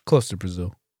 Well, it's close to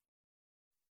Brazil.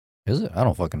 Is it? I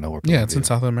don't fucking know where. Yeah, it's in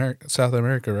Colombia is. South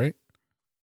America, right?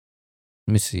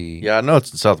 Let me see. Yeah, I know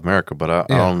it's in South America, but I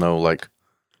Yeah. don't know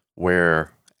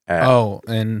where at. Oh,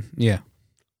 and yeah,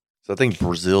 So I think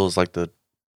Brazil is like the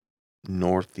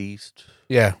northeast.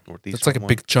 yeah. Northeast. It's like a one.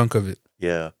 big chunk of it.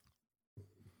 Yeah.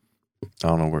 I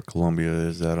don't know where Colombia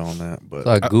is at on that, but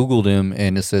So I Googled him,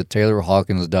 and it said Taylor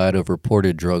Hawkins died of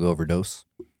reported drug overdose.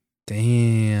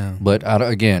 Damn. But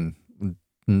again,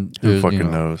 who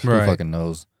fucking knows? Who Right. fucking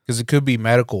knows? Because it could be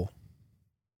medical.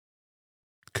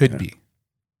 Could Yeah. be.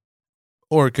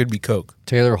 Or it could be coke.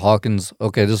 Taylor Hawkins.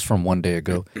 Okay, this is from one day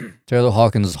ago. Taylor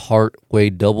Hawkins' heart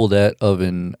weighed double that of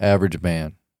an average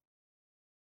man.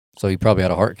 So he probably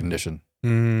had a heart condition.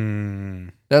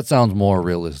 That sounds more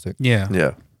realistic. Yeah.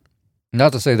 Yeah,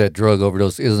 Not to say that drug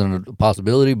overdose isn't a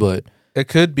possibility, but It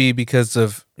could be because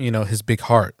of, his big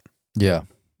heart. yeah,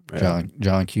 yeah.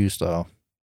 John Q style.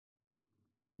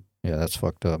 Yeah, that's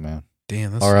fucked up, man.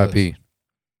 Damn, that's R.I.P.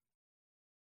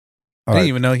 I didn't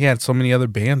even know he had so many other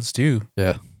bands too.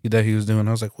 Yeah. That he was doing.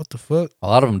 I was like, what the fuck? A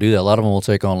lot of them do that. A lot of them will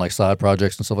take on like side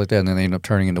projects and stuff like that, and then they end up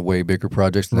turning into way bigger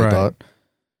projects than Right. they thought.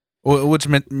 Well, which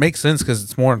makes sense because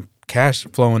it's more cash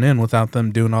flowing in without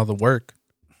them doing all the work.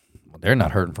 They're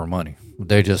not hurting for money.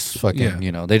 They just fucking,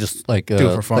 Yeah. they just like Do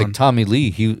it for fun. like Tommy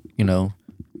Lee. He,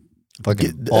 fucking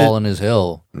Get- balling his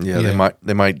hell. Yeah, Yeah.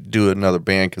 they might do another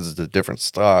band because it's a different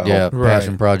style. Yeah, Right.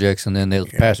 passion projects, and then those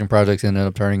passion projects ended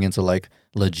up turning into like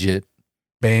legit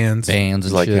Bands. bands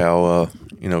It's and like shit. how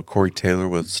Corey Taylor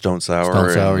with Stone Sour, Stone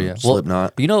Sour, and yeah. Well,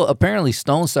 Slipknot. Apparently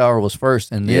Stone Sour was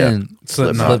first, and Yeah. then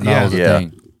Slipknot, Slipknot was a yeah.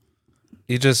 thing.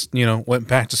 He just, went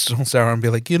back to Stone Sour and be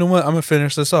like, you know what? I'm going to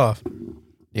finish this off.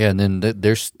 Yeah, and then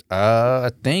there's,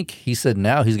 I think he said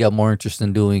now he's got more interest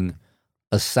in doing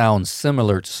a sound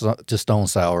similar to Stone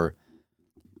Sour,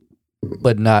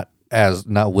 but not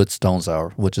with Stone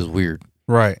Sour, which is weird.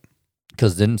 Right.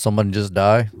 Because didn't somebody just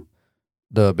die?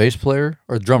 The bass player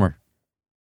or drummer?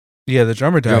 Yeah, the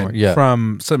drummer died Drummer, yeah.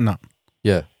 from Slipknot.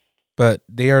 Yeah. But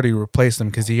they already replaced him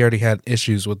because he already had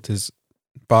issues with his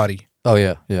body. Oh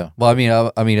yeah, yeah. Well,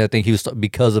 I mean, I think he was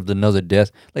because of another death.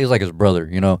 Like, he was like his brother,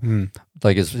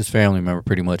 like his family member,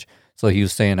 pretty much. So he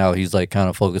was saying how he's like kind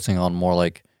of focusing on more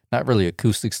like not really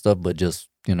acoustic stuff, but just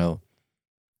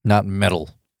not metal.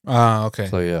 Okay.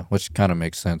 So yeah, which kind of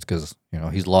makes sense because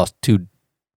he's lost two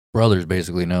brothers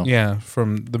basically now. Yeah,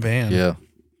 from the band. Yeah.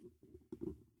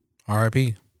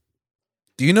 R.I.P.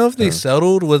 Do you know if they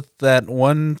settled with that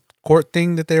one court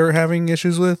thing that they were having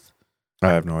issues with? I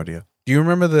have no idea. Do you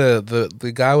remember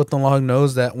the guy with the long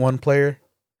nose, that one player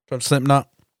from Slipknot?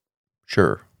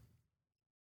 Sure.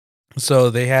 So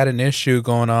they had an issue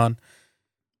going on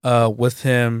with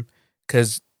him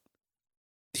because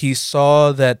he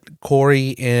saw that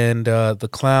Corey and the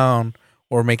clown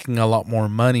were making a lot more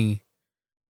money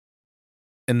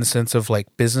in the sense of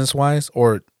like business wise,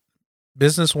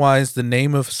 the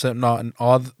name of Slipknot and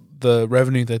all the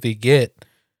revenue that they get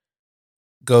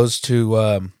goes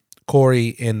to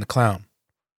Corey and the clown,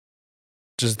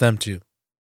 just them two.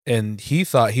 And he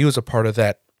thought he was a part of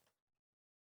that,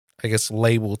 I guess,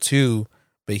 label too,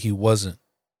 but he wasn't.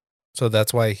 So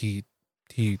that's why he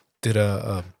did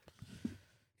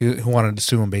he wanted to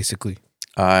sue him basically.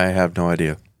 I have no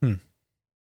idea.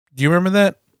 Do you remember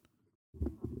that?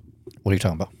 What are you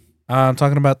talking about? I'm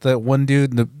talking about that one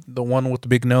dude, the one with the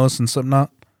big nose and Slipknot.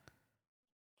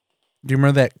 Do you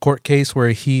remember that court case where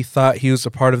he thought he was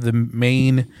a part of the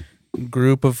main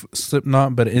group of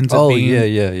Slipknot, but it ends up being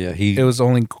yeah. it was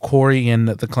only Corey and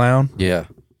the clown? Yeah.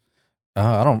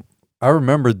 I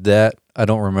remembered that. I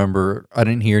don't remember. I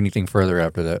didn't hear anything further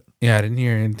after that. Yeah, I didn't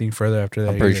hear anything further after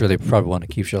that. I'm pretty either. sure they probably want to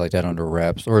keep shit like that under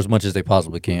wraps or as much as they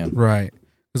possibly can. Right.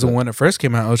 Because when it first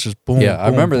came out, it was just boom. Yeah, I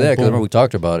boom, remember boom, that because I boom. remember we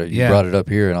talked about it. You Yeah. brought it up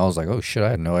here, and I was like, "Oh shit, I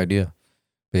had no idea."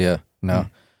 But yeah, no,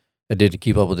 I did to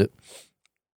keep up with it.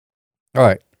 All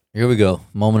right, here we go.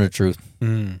 Moment of truth.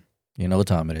 Mm. You know what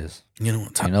time it is. You know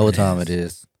what time? You know what time it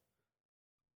is.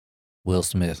 Will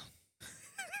Smith,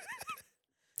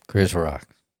 Chris Rock.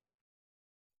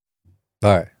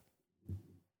 All right.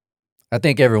 I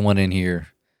think everyone in here,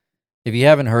 if you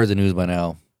haven't heard the news by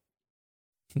now,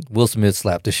 Will Smith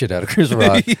slapped the shit out of Chris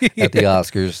Rock at the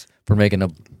Oscars for making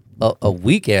a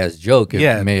weak ass joke,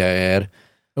 if may I add.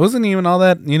 It wasn't even all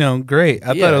that, great. I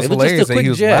thought it was hilarious just a that quick he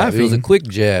was jab. laughing. It was a quick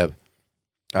jab.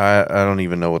 I don't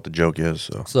even know what the joke is.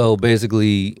 So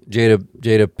basically, Jada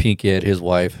Pinkett, his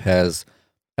wife, has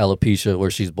alopecia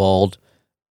where she's bald.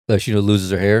 She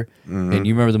loses her hair. Mhm. And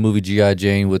you remember the movie G.I.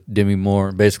 Jane with Demi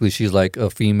Moore? Basically, she's like a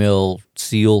female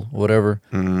seal, whatever.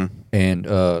 Mhm. And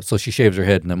so she shaves her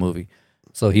head in the movie.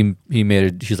 So he made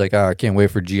it. She's like, I can't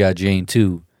wait for G.I. Jane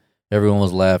 2. Everyone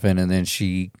was laughing, and then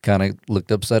she kind of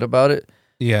looked upset about it.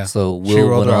 Yeah. So She Will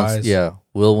rolled went her on. eyes. Yeah,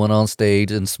 Will went on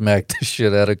stage and smacked the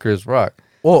shit out of Chris Rock.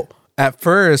 Well, at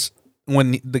first,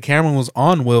 when the camera was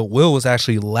on Will was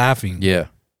actually laughing. Yeah,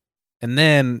 And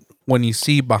then when you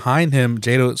see behind him,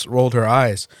 Jada rolled her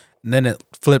eyes. And then it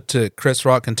flipped to Chris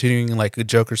Rock continuing like a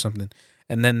joke or something.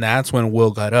 And then that's when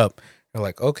Will got up. They're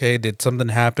like, okay, did something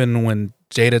happen when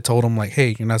Jada told him like,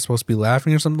 hey, you're not supposed to be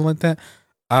laughing or something like that?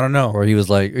 I don't know. Or he was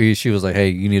like, or she was like, hey,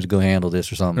 you need to go handle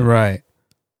this or something. Right.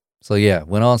 So yeah,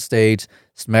 went on stage,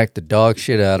 smacked the dog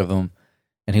shit out of him,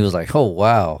 and he was like, oh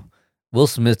wow, Will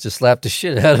Smith just slapped the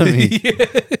shit out of me.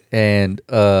 And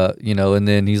and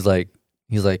then he's like,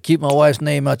 keep my wife's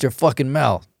name out your fucking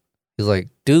mouth. He's like,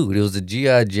 dude, it was a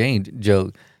G.I. Jane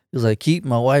joke. He was like, keep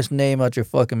my wife's name out your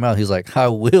fucking mouth. He's like, I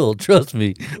will, trust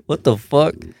me. What the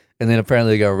fuck? And then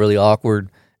apparently it got really awkward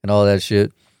and all that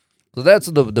shit. So that's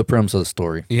the premise of the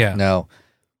story. Yeah. Now,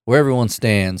 where everyone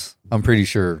stands, I'm pretty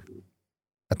sure.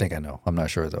 I think I know. I'm not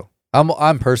sure though.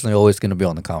 I'm personally always going to be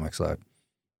on the comic side.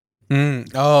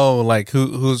 Oh, like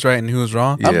who's right and who's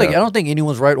wrong? Yeah. I don't think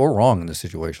anyone's right or wrong in this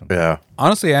situation. Yeah.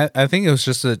 Honestly, I think it was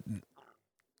just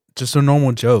a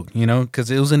normal joke, because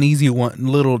it was an easy one,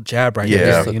 little jab right Yeah.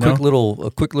 there. Just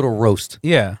a quick little roast.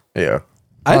 Yeah. Yeah.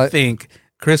 I think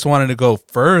Chris wanted to go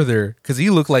further because he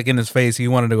looked like in his face he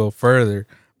wanted to go further,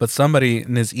 but somebody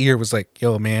in his ear was like,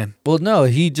 "Yo, man." Well, no,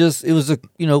 it was a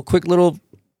quick little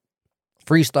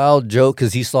freestyle joke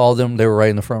because he saw them. They were right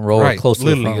in the front row, or Right, close to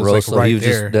the literally, front it was row. like So right he was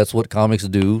there. just that's what comics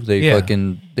do. They Yeah.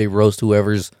 they roast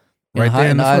whoever's Right high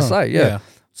there in the front. eyesight. Yeah.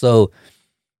 So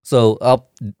I'll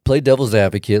play devil's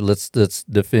advocate. Let's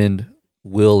defend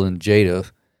Will and Jada.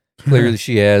 Clearly,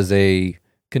 she has a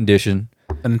condition.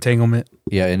 An entanglement.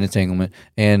 Yeah, an entanglement.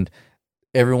 And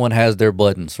everyone has their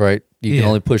buttons, right? You can Yeah.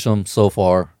 only push them so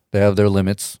far. They have their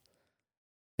limits.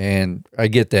 And I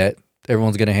get that.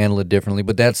 Everyone's going to handle it differently.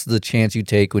 But that's the chance you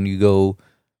take when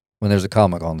there's a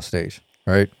comic on the stage,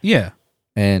 right? Yeah.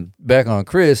 And back on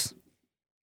Chris,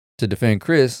 to defend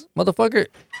Chris, motherfucker,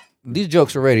 these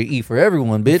jokes are ready to eat for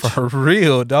everyone, bitch. For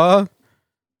real, dog.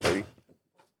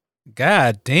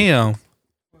 God damn.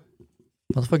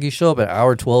 Motherfucker, you show up at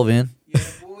hour 12 in. Yeah,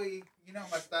 boy, you know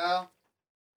my style.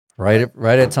 Right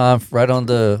at time, right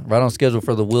on schedule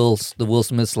for the Will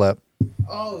Smith slap.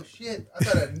 Oh shit! I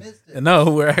thought I missed it.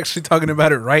 No, we're actually talking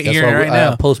about it right That's here why and right I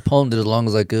now. postponed it as long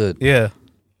as I could. Yeah.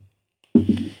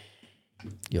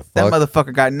 You That fuck.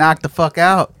 motherfucker got knocked the fuck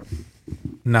out.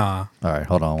 Nah. All right,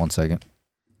 hold on 1 second.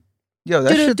 Yo,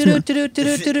 that shit's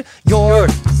You're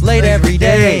late every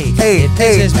day. Hey, It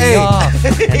hey, pisses me hey. off,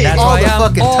 and that's All why the I'm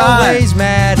fucking time. always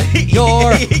mad.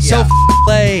 You're so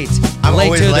late. I'm late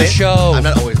always to the late. show. I'm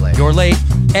not always late. You're late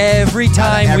every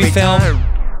time every we film. time.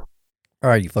 All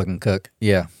right, you fucking cuck.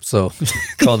 Yeah, so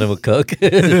calling him a cuck.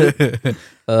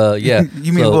 Yeah.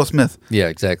 You mean so- Will Smith? Yeah,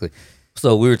 exactly.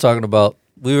 So we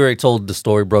already told the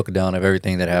story, broke it down of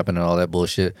everything that happened and all that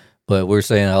bullshit. But we're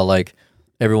saying how like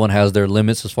everyone has their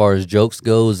limits as far as jokes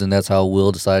goes, and that's how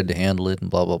Will decided to handle it and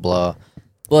blah blah blah.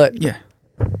 But Yeah.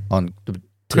 on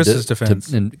Chris's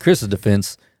defense. in Chris's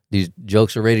defense, these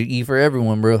jokes are ready to eat for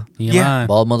everyone, bro. Yeah. Lying.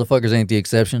 Bald motherfuckers ain't the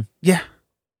exception. Yeah.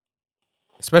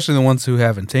 Especially the ones who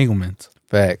have entanglements.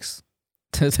 Facts.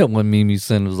 That one meme you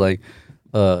sent was like,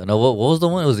 no, what was the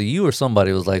one? Was it you or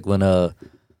somebody? It was like when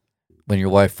your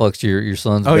wife fucks your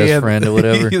son's best friend or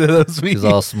whatever. That was me. He's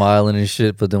all smiling and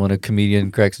shit, but then when a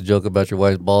comedian cracks a joke about your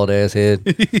wife's bald ass head,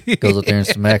 goes up there and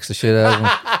smacks the shit out of him.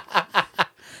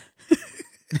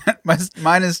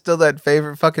 Mine is still that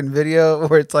favorite fucking video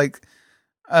where it's like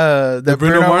the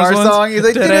Bruno Bruno Mars Mars ones? song. He's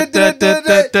like,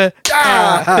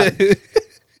 ah!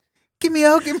 give me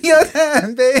out,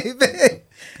 time, baby.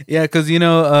 Yeah, because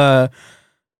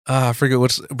I forget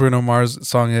which Bruno Mars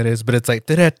song it is, but it's like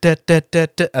I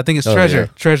think it's Oh, Treasure. yeah.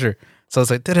 Treasure. So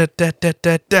it's like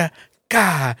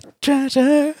God,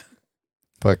 treasure.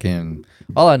 Fucking,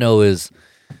 all I know is,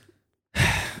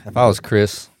 if I was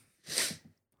Chris,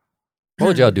 what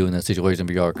would y'all do in that situation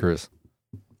if y'all were Chris?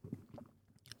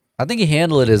 I think he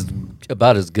handled it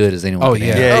about as good as anyone Oh, can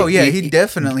yeah. handle. Oh yeah, he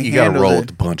definitely You gotta handled roll it. with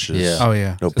the punches. Yeah. Oh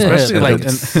yeah. No Especially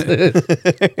punches.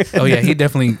 like oh yeah, he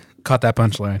definitely caught that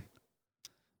punchline.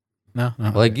 No.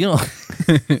 Like,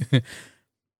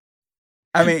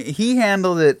 I mean, he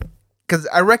handled it because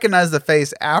I recognized the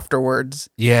face afterwards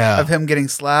yeah. of him getting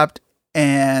slapped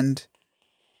and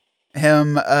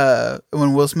him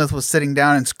when Will Smith was sitting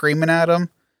down and screaming at him,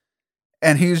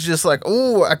 and he was just like,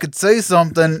 "Oh, I could say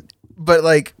something," but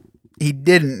like he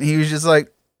didn't. He was just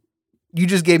like, "You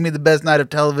just gave me the best night of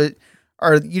television,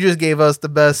 or you just gave us the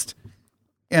best."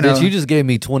 bitch, you just gave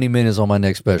me 20 minutes on my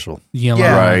next special. Yeah.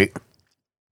 Yeah. Right.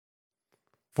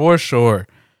 For sure.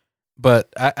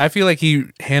 But I feel like he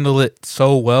handled it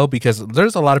so well because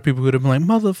there's a lot of people who would have been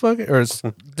like, motherfucker, or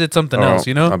did something else,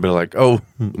 I'd be like, oh,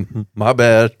 my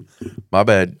bad.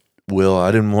 Will,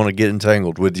 I didn't want to get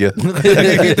entangled with you.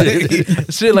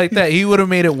 Shit like that. He would have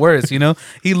made it worse, you know?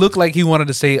 He looked like he wanted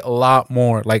to say a lot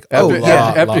more. Like,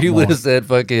 After he would more. have said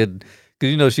fucking,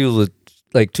 because you know she was with,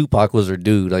 like, Tupac was her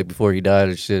dude, like, before he died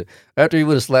and shit. After he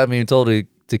would have slapped me and told her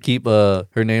to keep her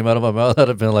name out of my mouth, I'd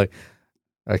have been like,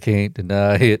 I can't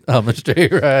deny it. I'm a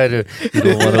straight rider. You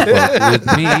don't want to fuck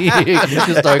with me. You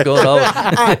just start going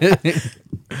off.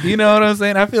 You know what I'm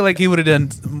saying? I feel like he would have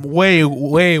done way,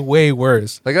 way, way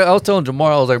worse. Like, I was telling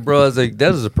Jamar, I was like, bro, I was like,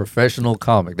 that is a professional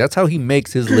comic. That's how he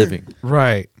makes his living.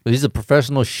 Right. He's a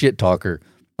professional shit talker.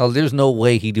 There's no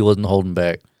way he wasn't holding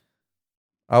back.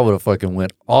 I would have fucking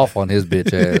went off on his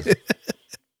bitch ass.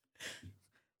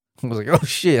 I was like, oh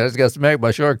shit, I just got smacked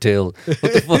by Shark Tales. What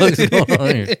the fuck is going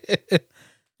on here?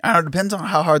 I don't know. It depends on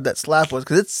how hard that slap was,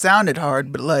 because it sounded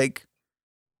hard, but like,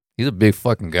 He's a big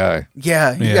fucking guy.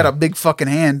 yeah, he Yeah. got a big fucking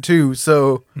hand too.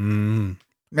 So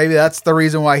maybe that's the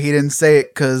reason why he didn't say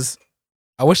it, because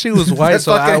I wish he was white, that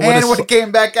so I fucking hand would would have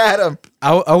came back at him.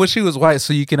 I wish he was white,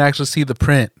 so you can actually see the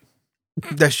print.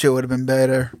 That shit would have been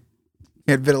better.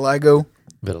 He had vitiligo.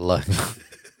 Bit of luck.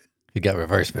 He got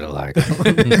reverse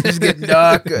vitiligo. Just getting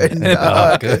dark and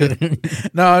dark.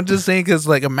 No, I'm just saying because,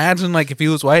 like, imagine like if he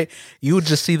was white, you would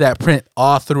just see that print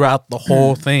all throughout the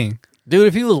whole thing. Dude,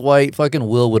 if he was white, fucking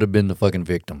Will would have been the fucking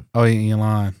victim. Oh, you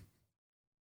lying?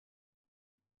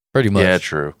 Pretty much. Yeah,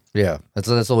 true. Yeah, that's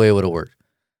the way it would have worked.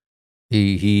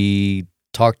 He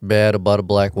talked bad about a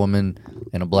black woman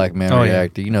and a black man Oh, yeah.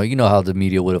 reacted. You know how the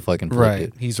media would have fucking flipped Right.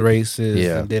 it. He's racist.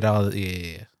 Yeah. And did all.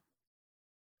 Yeah.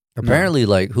 Apparently,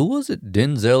 like, who was it?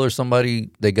 Denzel or somebody?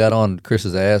 They got on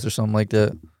Chris's ass or something like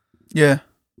that. Yeah.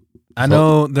 I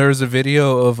know there's a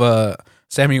video of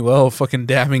Samuel fucking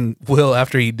dabbing Will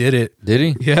after he did it. Did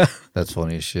he? Yeah. That's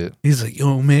funny as shit. He's like,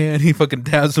 yo, man. He fucking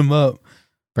dabs him up.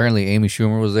 Apparently, Amy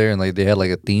Schumer was there, and like they had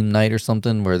like a theme night or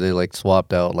something where they like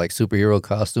swapped out like superhero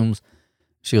costumes.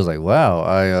 She was like, "Wow,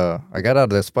 I got out of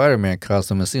that Spider-Man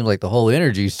costume. It seems like the whole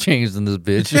energy's changed in this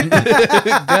bitch."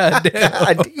 God damn.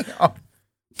 God damn.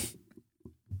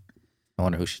 I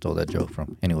wonder who she stole that joke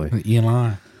from. Anyway,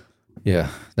 Elon. yeah,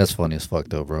 that's funny as fuck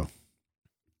though, bro.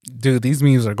 Dude, these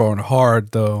memes are going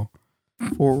hard, though.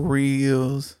 For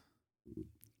reals.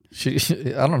 She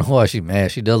I don't know why she's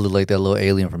mad. She does look like that little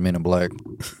alien from Men in Black.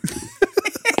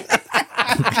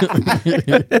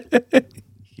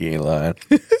 He ain't lying.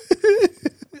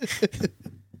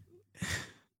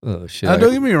 Oh shit! Now,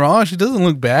 don't get me wrong. She doesn't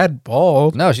look bad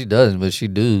bald. No, she doesn't, but she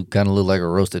do kind of look like a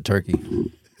roasted turkey.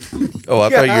 Oh, I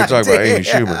thought you were talking about Amy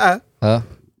damn. Schumer. Huh?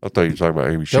 I thought you were talking about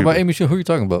Amy Talking Schumer. about Amy Schumer? Who are you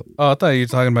talking about? Oh, I thought you were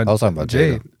talking about I was talking about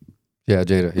Jada. Yeah,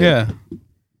 Jada. Yeah.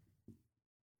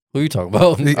 Who are you talking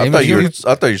about? I I Amy thought you were. Schumer?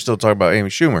 I thought you were still talking about Amy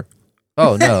Schumer.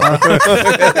 Oh no. Yeah,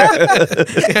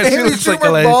 Amy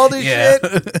Schumer bald as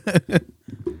shit.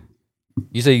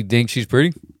 You say you think she's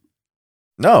pretty?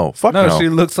 No, fuck no. No, she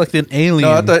looks like an alien.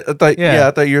 No, I thought, Yeah. yeah.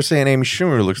 I thought you were saying Amy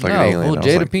Schumer looks like no. an alien. Oh, I was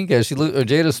Jada like, Pinkett. She look or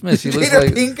Jada Smith. She looks Jada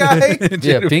like Pink Guy.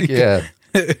 yeah, Pink. Yeah,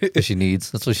 that she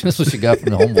needs. That's what she got from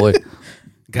the homeboy.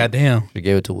 Goddamn. She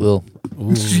gave it to Will.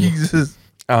 Jesus.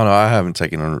 I don't know. I haven't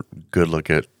taken a good look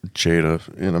at Jada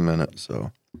in a minute,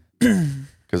 so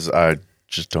because I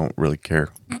just don't really care.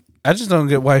 I just don't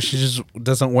get why she just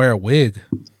doesn't wear a wig.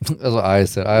 That's what I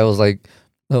said. I was like,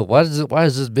 oh, why is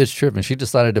this bitch tripping? She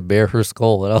decided to bare her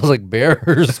skull, and I was like, bare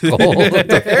her skull. What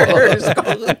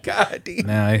the fuck? God damn.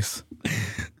 Nice.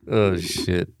 Oh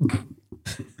shit.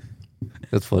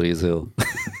 That's funny as hell.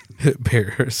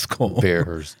 Bare her skull. Bare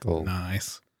her skull.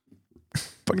 Nice.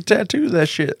 Fucking tattoo that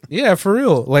shit. Yeah, for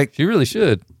real. Like, She really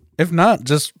should. if not,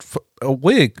 just a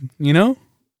wig, you know?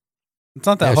 It's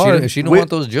not that Yeah, hard. she don't Wi- want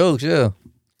those jokes. Yeah.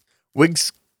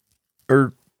 Wigs,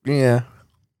 or yeah.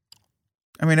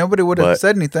 I mean, nobody would have But-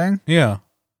 said anything. Yeah.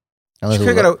 Unless She it,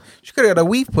 could was have got a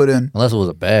weave put in. unless it was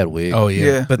a bad wig. Oh, yeah.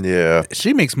 Yeah. But Yeah.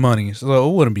 she makes money, so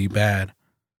it wouldn't be bad.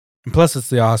 And plus, it's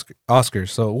the Oscars,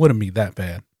 so it wouldn't be that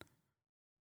bad.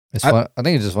 It's fun. I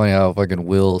think it's just funny how fucking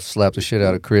Will slapped the shit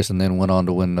out of Chris and then went on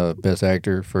to win the best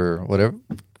actor for whatever.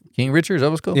 King Richard, is that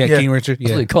what's called? Yeah, Yeah. King Richard. That's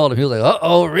what Yeah. he called him. He was like,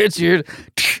 "Uh-oh, Richard."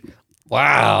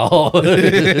 Wow.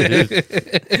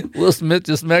 Will Smith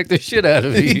just smacked the shit out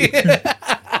of me.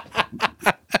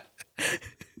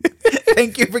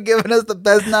 Thank you for giving us the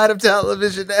best night of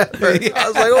television ever. I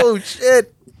was like, oh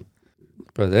shit.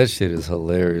 Bro, that shit is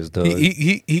hilarious, dog.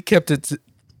 He kept it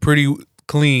pretty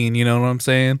clean, you know what I'm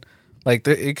saying? Like,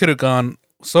 it could have gone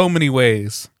so many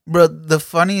ways. Bro, the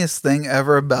funniest thing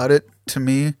ever about it to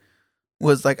me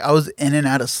was like I was in and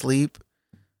out of sleep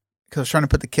because I was trying to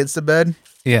put the kids to bed.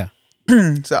 Yeah.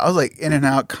 So I was like in and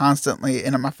out constantly,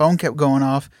 and my phone kept going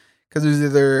off because it was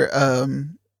either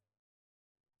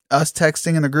us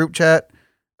texting in the group chat,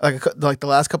 like the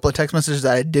last couple of text messages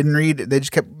that I didn't read, they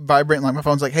just kept vibrating. Like my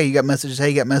phone's like, "Hey, you got messages? Hey,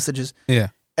 you got messages?" Yeah.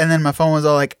 And then my phone was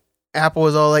all like, Apple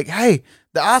was all like, "Hey,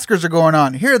 the Oscars are going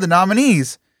on. Here are the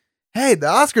nominees. Hey, the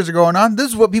Oscars are going on. This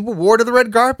is what people wore to the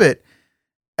red carpet."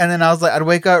 And then I was like, I'd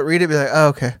wake up, read it, be like, "Oh,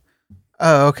 okay.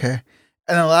 Oh, okay."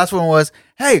 And then the last one was,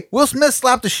 "Hey, Will Smith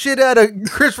slapped the shit out of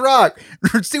Chris Rock.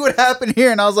 See what happened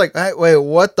here." And I was like, "Hey, wait,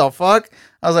 what the fuck?"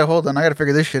 I was like, "Hold on, I got to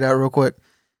figure this shit out real quick."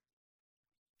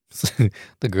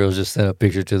 The girls just sent a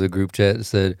picture to the group chat that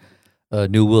said,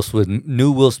 new Will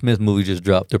Smith movie just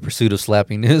dropped, The Pursuit of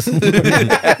Slappiness.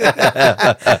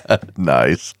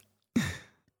 Nice.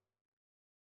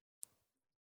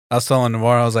 I was telling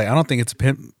Navarro, I was like, I don't think it's a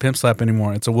pimp slap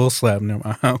anymore. It's a Will slap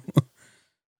now.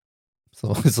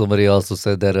 So somebody also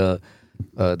said that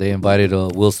they invited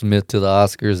Will Smith to the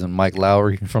Oscars and Mike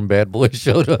Lowry from Bad Boys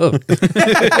showed up.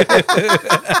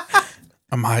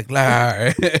 I'm like,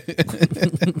 Larry.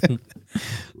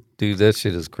 Dude, that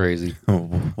shit is crazy.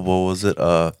 What was it?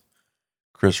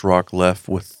 Chris Rock left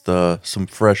with some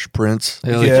Fresh Prince.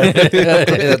 Hell Yeah.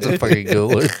 That's a fucking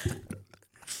good one.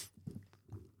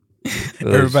 Oh,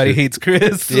 Everybody shit. hates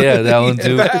Chris. Yeah, that one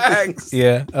too.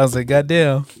 Yeah. I was like,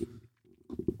 goddamn.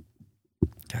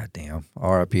 Goddamn.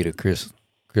 R.I.P. to Chris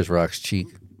Rock's cheek.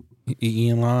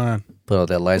 Ian line. Put all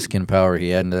that light skin power he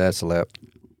had into that slap.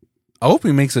 I hope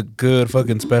he makes a good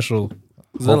fucking special.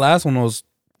 The last one was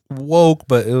woke,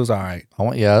 but it was all right.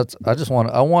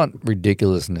 I want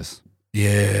ridiculousness.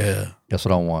 Yeah. That's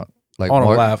what I want. Like I wanna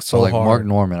Mark, laugh so like hard. Mark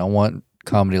Norman. I want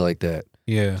comedy like that.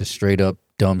 Yeah. Just straight up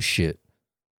dumb shit.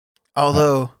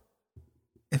 Although,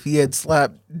 if he had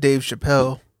slapped Dave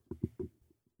Chappelle,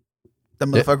 that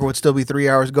motherfucker would still be 3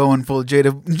 hours going full of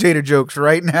Jada jokes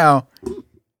right now.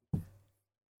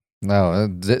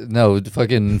 No,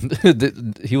 fucking,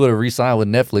 he would have re-signed with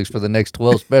Netflix for the next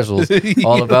 12 specials,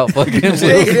 all about fucking Will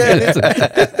Smith.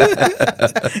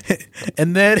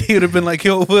 And then he would have been like,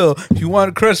 "Yo, Will, if you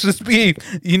want to crush this beef,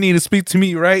 you need to speak to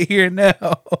me right here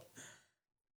now."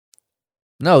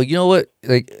 No, you know what?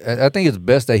 Like, I think it's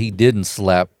best that he didn't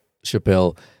slap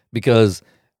Chappelle because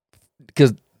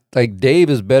like Dave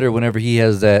is better whenever he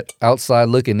has that outside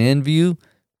looking in view.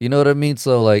 You know what I mean?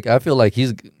 So like, I feel like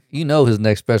his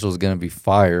next special is gonna be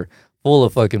fire, full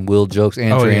of fucking Will jokes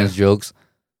and trans jokes.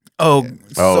 So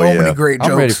many great jokes.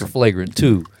 I'm ready for Flagrant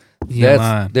 2.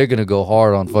 They're gonna go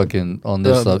hard on fucking on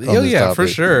this. On this topic. for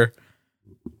sure.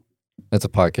 That's a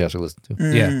podcast I listen to.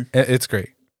 Mhm. Yeah, it's great.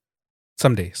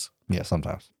 Some days. Yeah,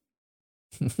 sometimes.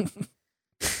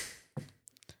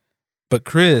 But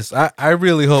Chris, I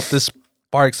really hope this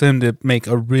sparks him to make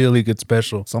a really good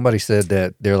special. Somebody said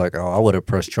that they're like, "Oh, I would have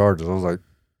pressed charges." I was like,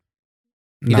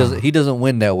 Nah. He doesn't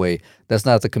win that way. That's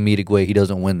not the comedic way. He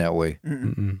doesn't win that way.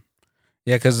 Mm-mm.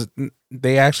 Yeah, because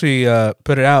they actually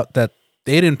put it out that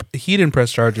he didn't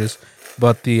press charges,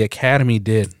 but the Academy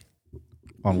did.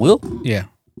 On Will, Yeah.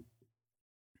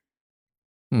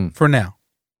 Hmm. For now.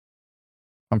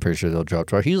 I'm pretty sure they'll drop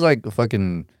charge. He's like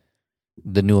fucking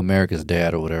the new America's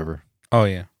dad or whatever. Oh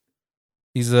yeah.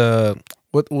 He's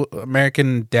what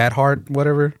American Dad Heart,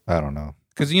 whatever. I don't know.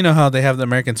 Because you know how they have the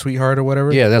American Sweetheart or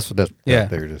whatever. Yeah, that's Yeah.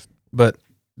 There it is. But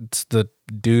it's the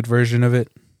dude version of it.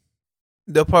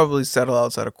 They'll probably settle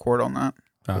outside of court on that.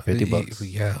 For $50.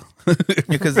 Yeah.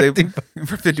 Because they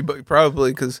for $50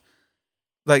 probably because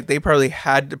like they probably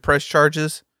had to press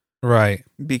charges Right.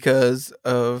 because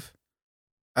of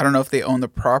I don't know if they own the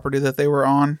property that they were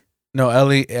on. No,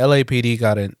 LAPD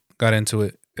got into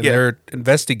it. And Yeah. they're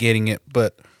investigating it,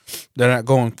 but they're not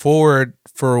going forward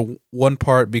for one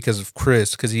part because of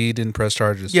Chris, because he didn't press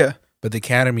charges. Yeah, But the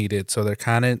Academy did, so they're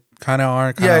kind of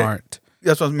aren't, aren't.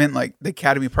 that's what I meant. Like the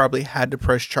Academy probably had to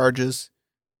press charges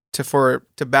to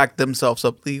back themselves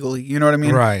up legally. You know what I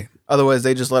mean? Right. Otherwise,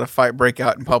 they just let a fight break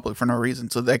out in public for no reason,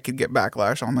 so that could get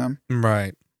backlash on them.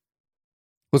 Right.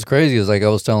 What's crazy is like I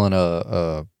was telling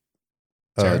Sarah?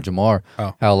 Jamar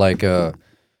Oh. how like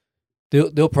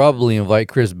they'll probably invite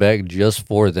Chris back just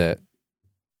for that,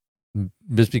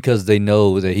 just because they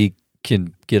know that he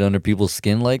can get under people's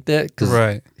skin like that. Because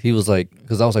Right. he was like,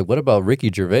 because I was like, what about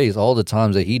Ricky Gervais? All the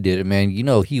times that he did it, man, you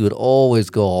know, he would always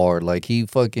go hard. Like he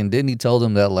fucking didn't he tell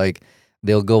them that like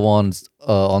they'll go on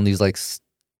these like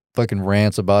fucking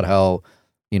rants about how,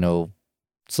 you know,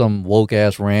 some woke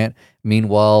ass rant.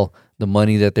 Meanwhile, the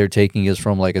money that they're taking is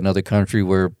from like another country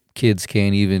where kids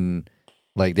can't even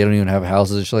like they don't even have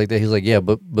houses and shit like that. He's like, yeah,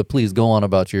 but please go on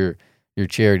about your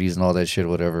charities and all that shit,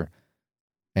 whatever.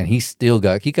 And he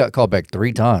got called back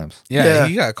 3 times. Yeah, Yeah.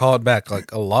 he got called back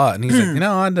like a lot, and he's like,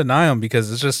 I deny him because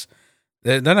it's just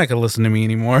they're not gonna listen to me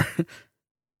anymore.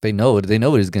 They know it. They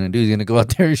know what he's gonna do. He's gonna go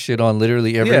out there and shit on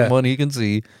literally everyone he can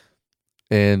see.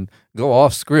 and go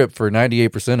off script for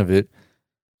 98% of it.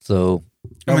 So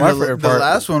I mean, my the favorite part-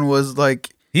 last one was like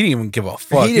He didn't even give a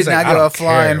fuck. he He's did like, not I give a don't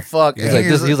flying care. fuck. he's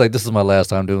like, this is my last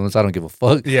time doing this. I don't give a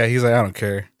fuck. Yeah, he's like, I don't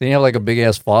care. Then you have like a big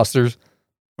ass Foster's.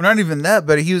 Well, not even that,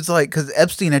 but he was like, because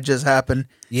Epstein had just happened.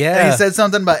 Yeah. And he said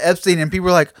something about Epstein, and people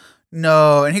were like,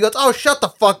 no. And he goes, oh, shut the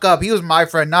fuck up. He was my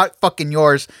friend, not fucking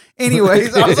yours.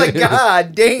 Anyways, I was like,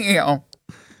 God damn.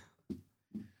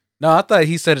 No, I thought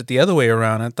he said it the other way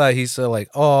around. I thought he said like,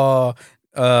 I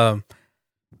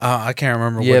can't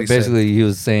remember Yeah, what he basically he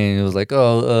was saying it was like,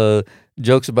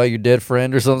 jokes about your dead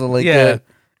friend or something said. like Yeah. that.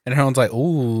 And everyone's like,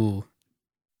 ooh.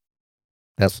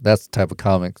 That's the type of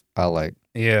comics I like.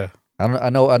 Yeah. I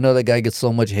know that guy gets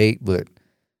so much hate, but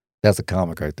that's a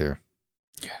comic right there.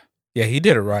 Yeah, he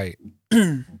did it right.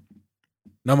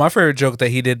 No, my favorite joke that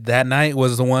he did that night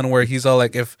was the one where he's all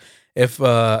like, if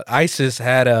ISIS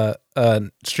had a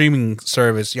streaming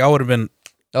service, y'all would have been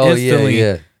Oh Instantly.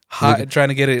 yeah. trying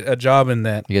to get a job in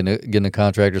that. Getting a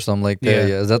contract or something like that. Yeah.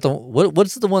 Yeah. Is that the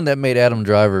what's the one that made Adam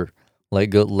Driver like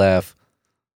go laugh?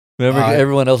 Remember,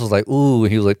 everyone else was like, "Ooh,"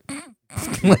 and he was like,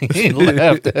 like, he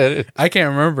laughed at it. I can't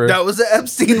remember. That was the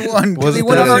Epstein one. Was Because he, it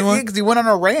went the on Epstein one? a- 'cause he went on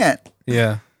a rant.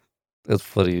 Yeah. That's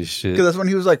funny as shit. Because that's when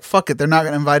he was like, fuck it. They're not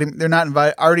going to invite him. They're not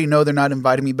invite. I already know they're not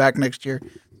inviting me back next year.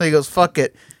 So he goes, fuck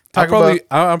it.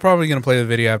 I'm probably gonna play the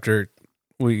video after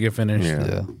we get finished. Yeah.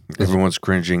 Yeah. Everyone's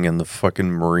cringing, and the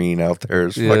fucking Marine out there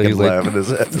is Yeah, fucking he's like- laughing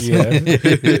his ass. Yeah.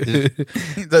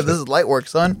 He said, this is light work,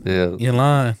 son. Yeah. You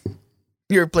lying.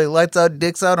 You ever play lights out,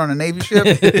 dicks out on a Navy ship?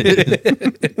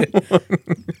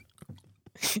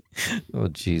 Oh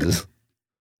Jesus.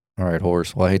 All right,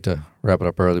 horse. Well, I hate to wrap it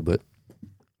up early, but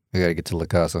I gotta get to La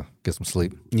Casa, get some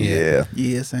sleep. Yeah.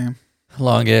 Yeah, Sam.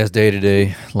 Long ass day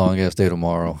today, long ass day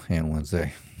tomorrow, and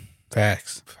Wednesday.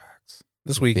 Facts.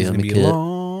 This week is Feel gonna me, be kid?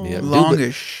 long. Yeah. Long Dude,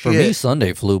 as For me, shit.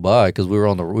 Sunday flew by because we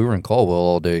were in Caldwell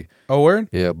all day. Oh, word?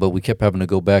 Yeah, but we kept having to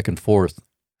go back and forth.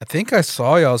 I think I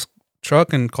saw y'all's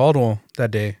truck in Caldwell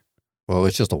that day. Well,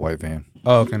 it's just a white van.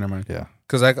 Oh, okay, never mind. Yeah.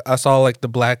 Because I saw like the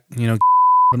black,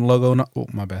 logo. Oh,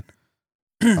 my bad.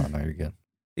 Oh no, you're good.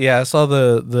 Yeah, I saw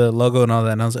the logo and all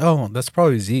that, and I was like, oh, that's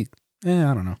probably Zeke. Yeah,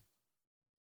 I don't know.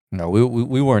 No,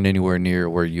 we weren't anywhere near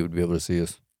where you would be able to see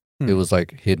us. Hmm. It was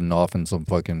like hidden off in some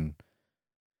fucking.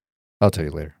 I'll tell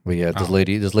you later. But yeah, this Oh.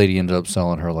 lady ended up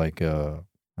selling her like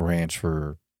ranch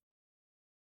for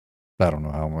I don't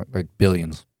know how much, like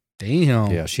billions. Damn.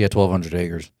 Yeah, she had 1,200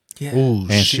 acres, Yeah. Oh,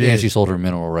 and shit. she sold her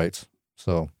mineral rights.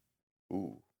 So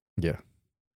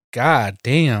God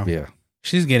damn. yeah,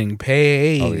 She's getting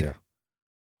paid. oh yeah,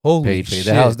 Holy paid. shit.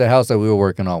 The house that we were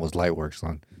working on was Lightworks,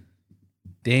 son.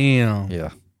 Damn. Yeah,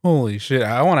 Holy shit.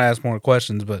 I want to ask more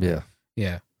questions, but yeah.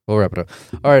 yeah. We'll wrap it up.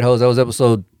 All right, hoes. That was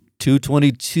episode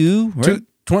 222. Right?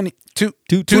 22.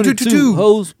 222.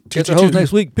 Hoes. Catch your hoes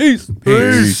next week. Peace.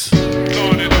 Peace.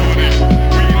 Throwing it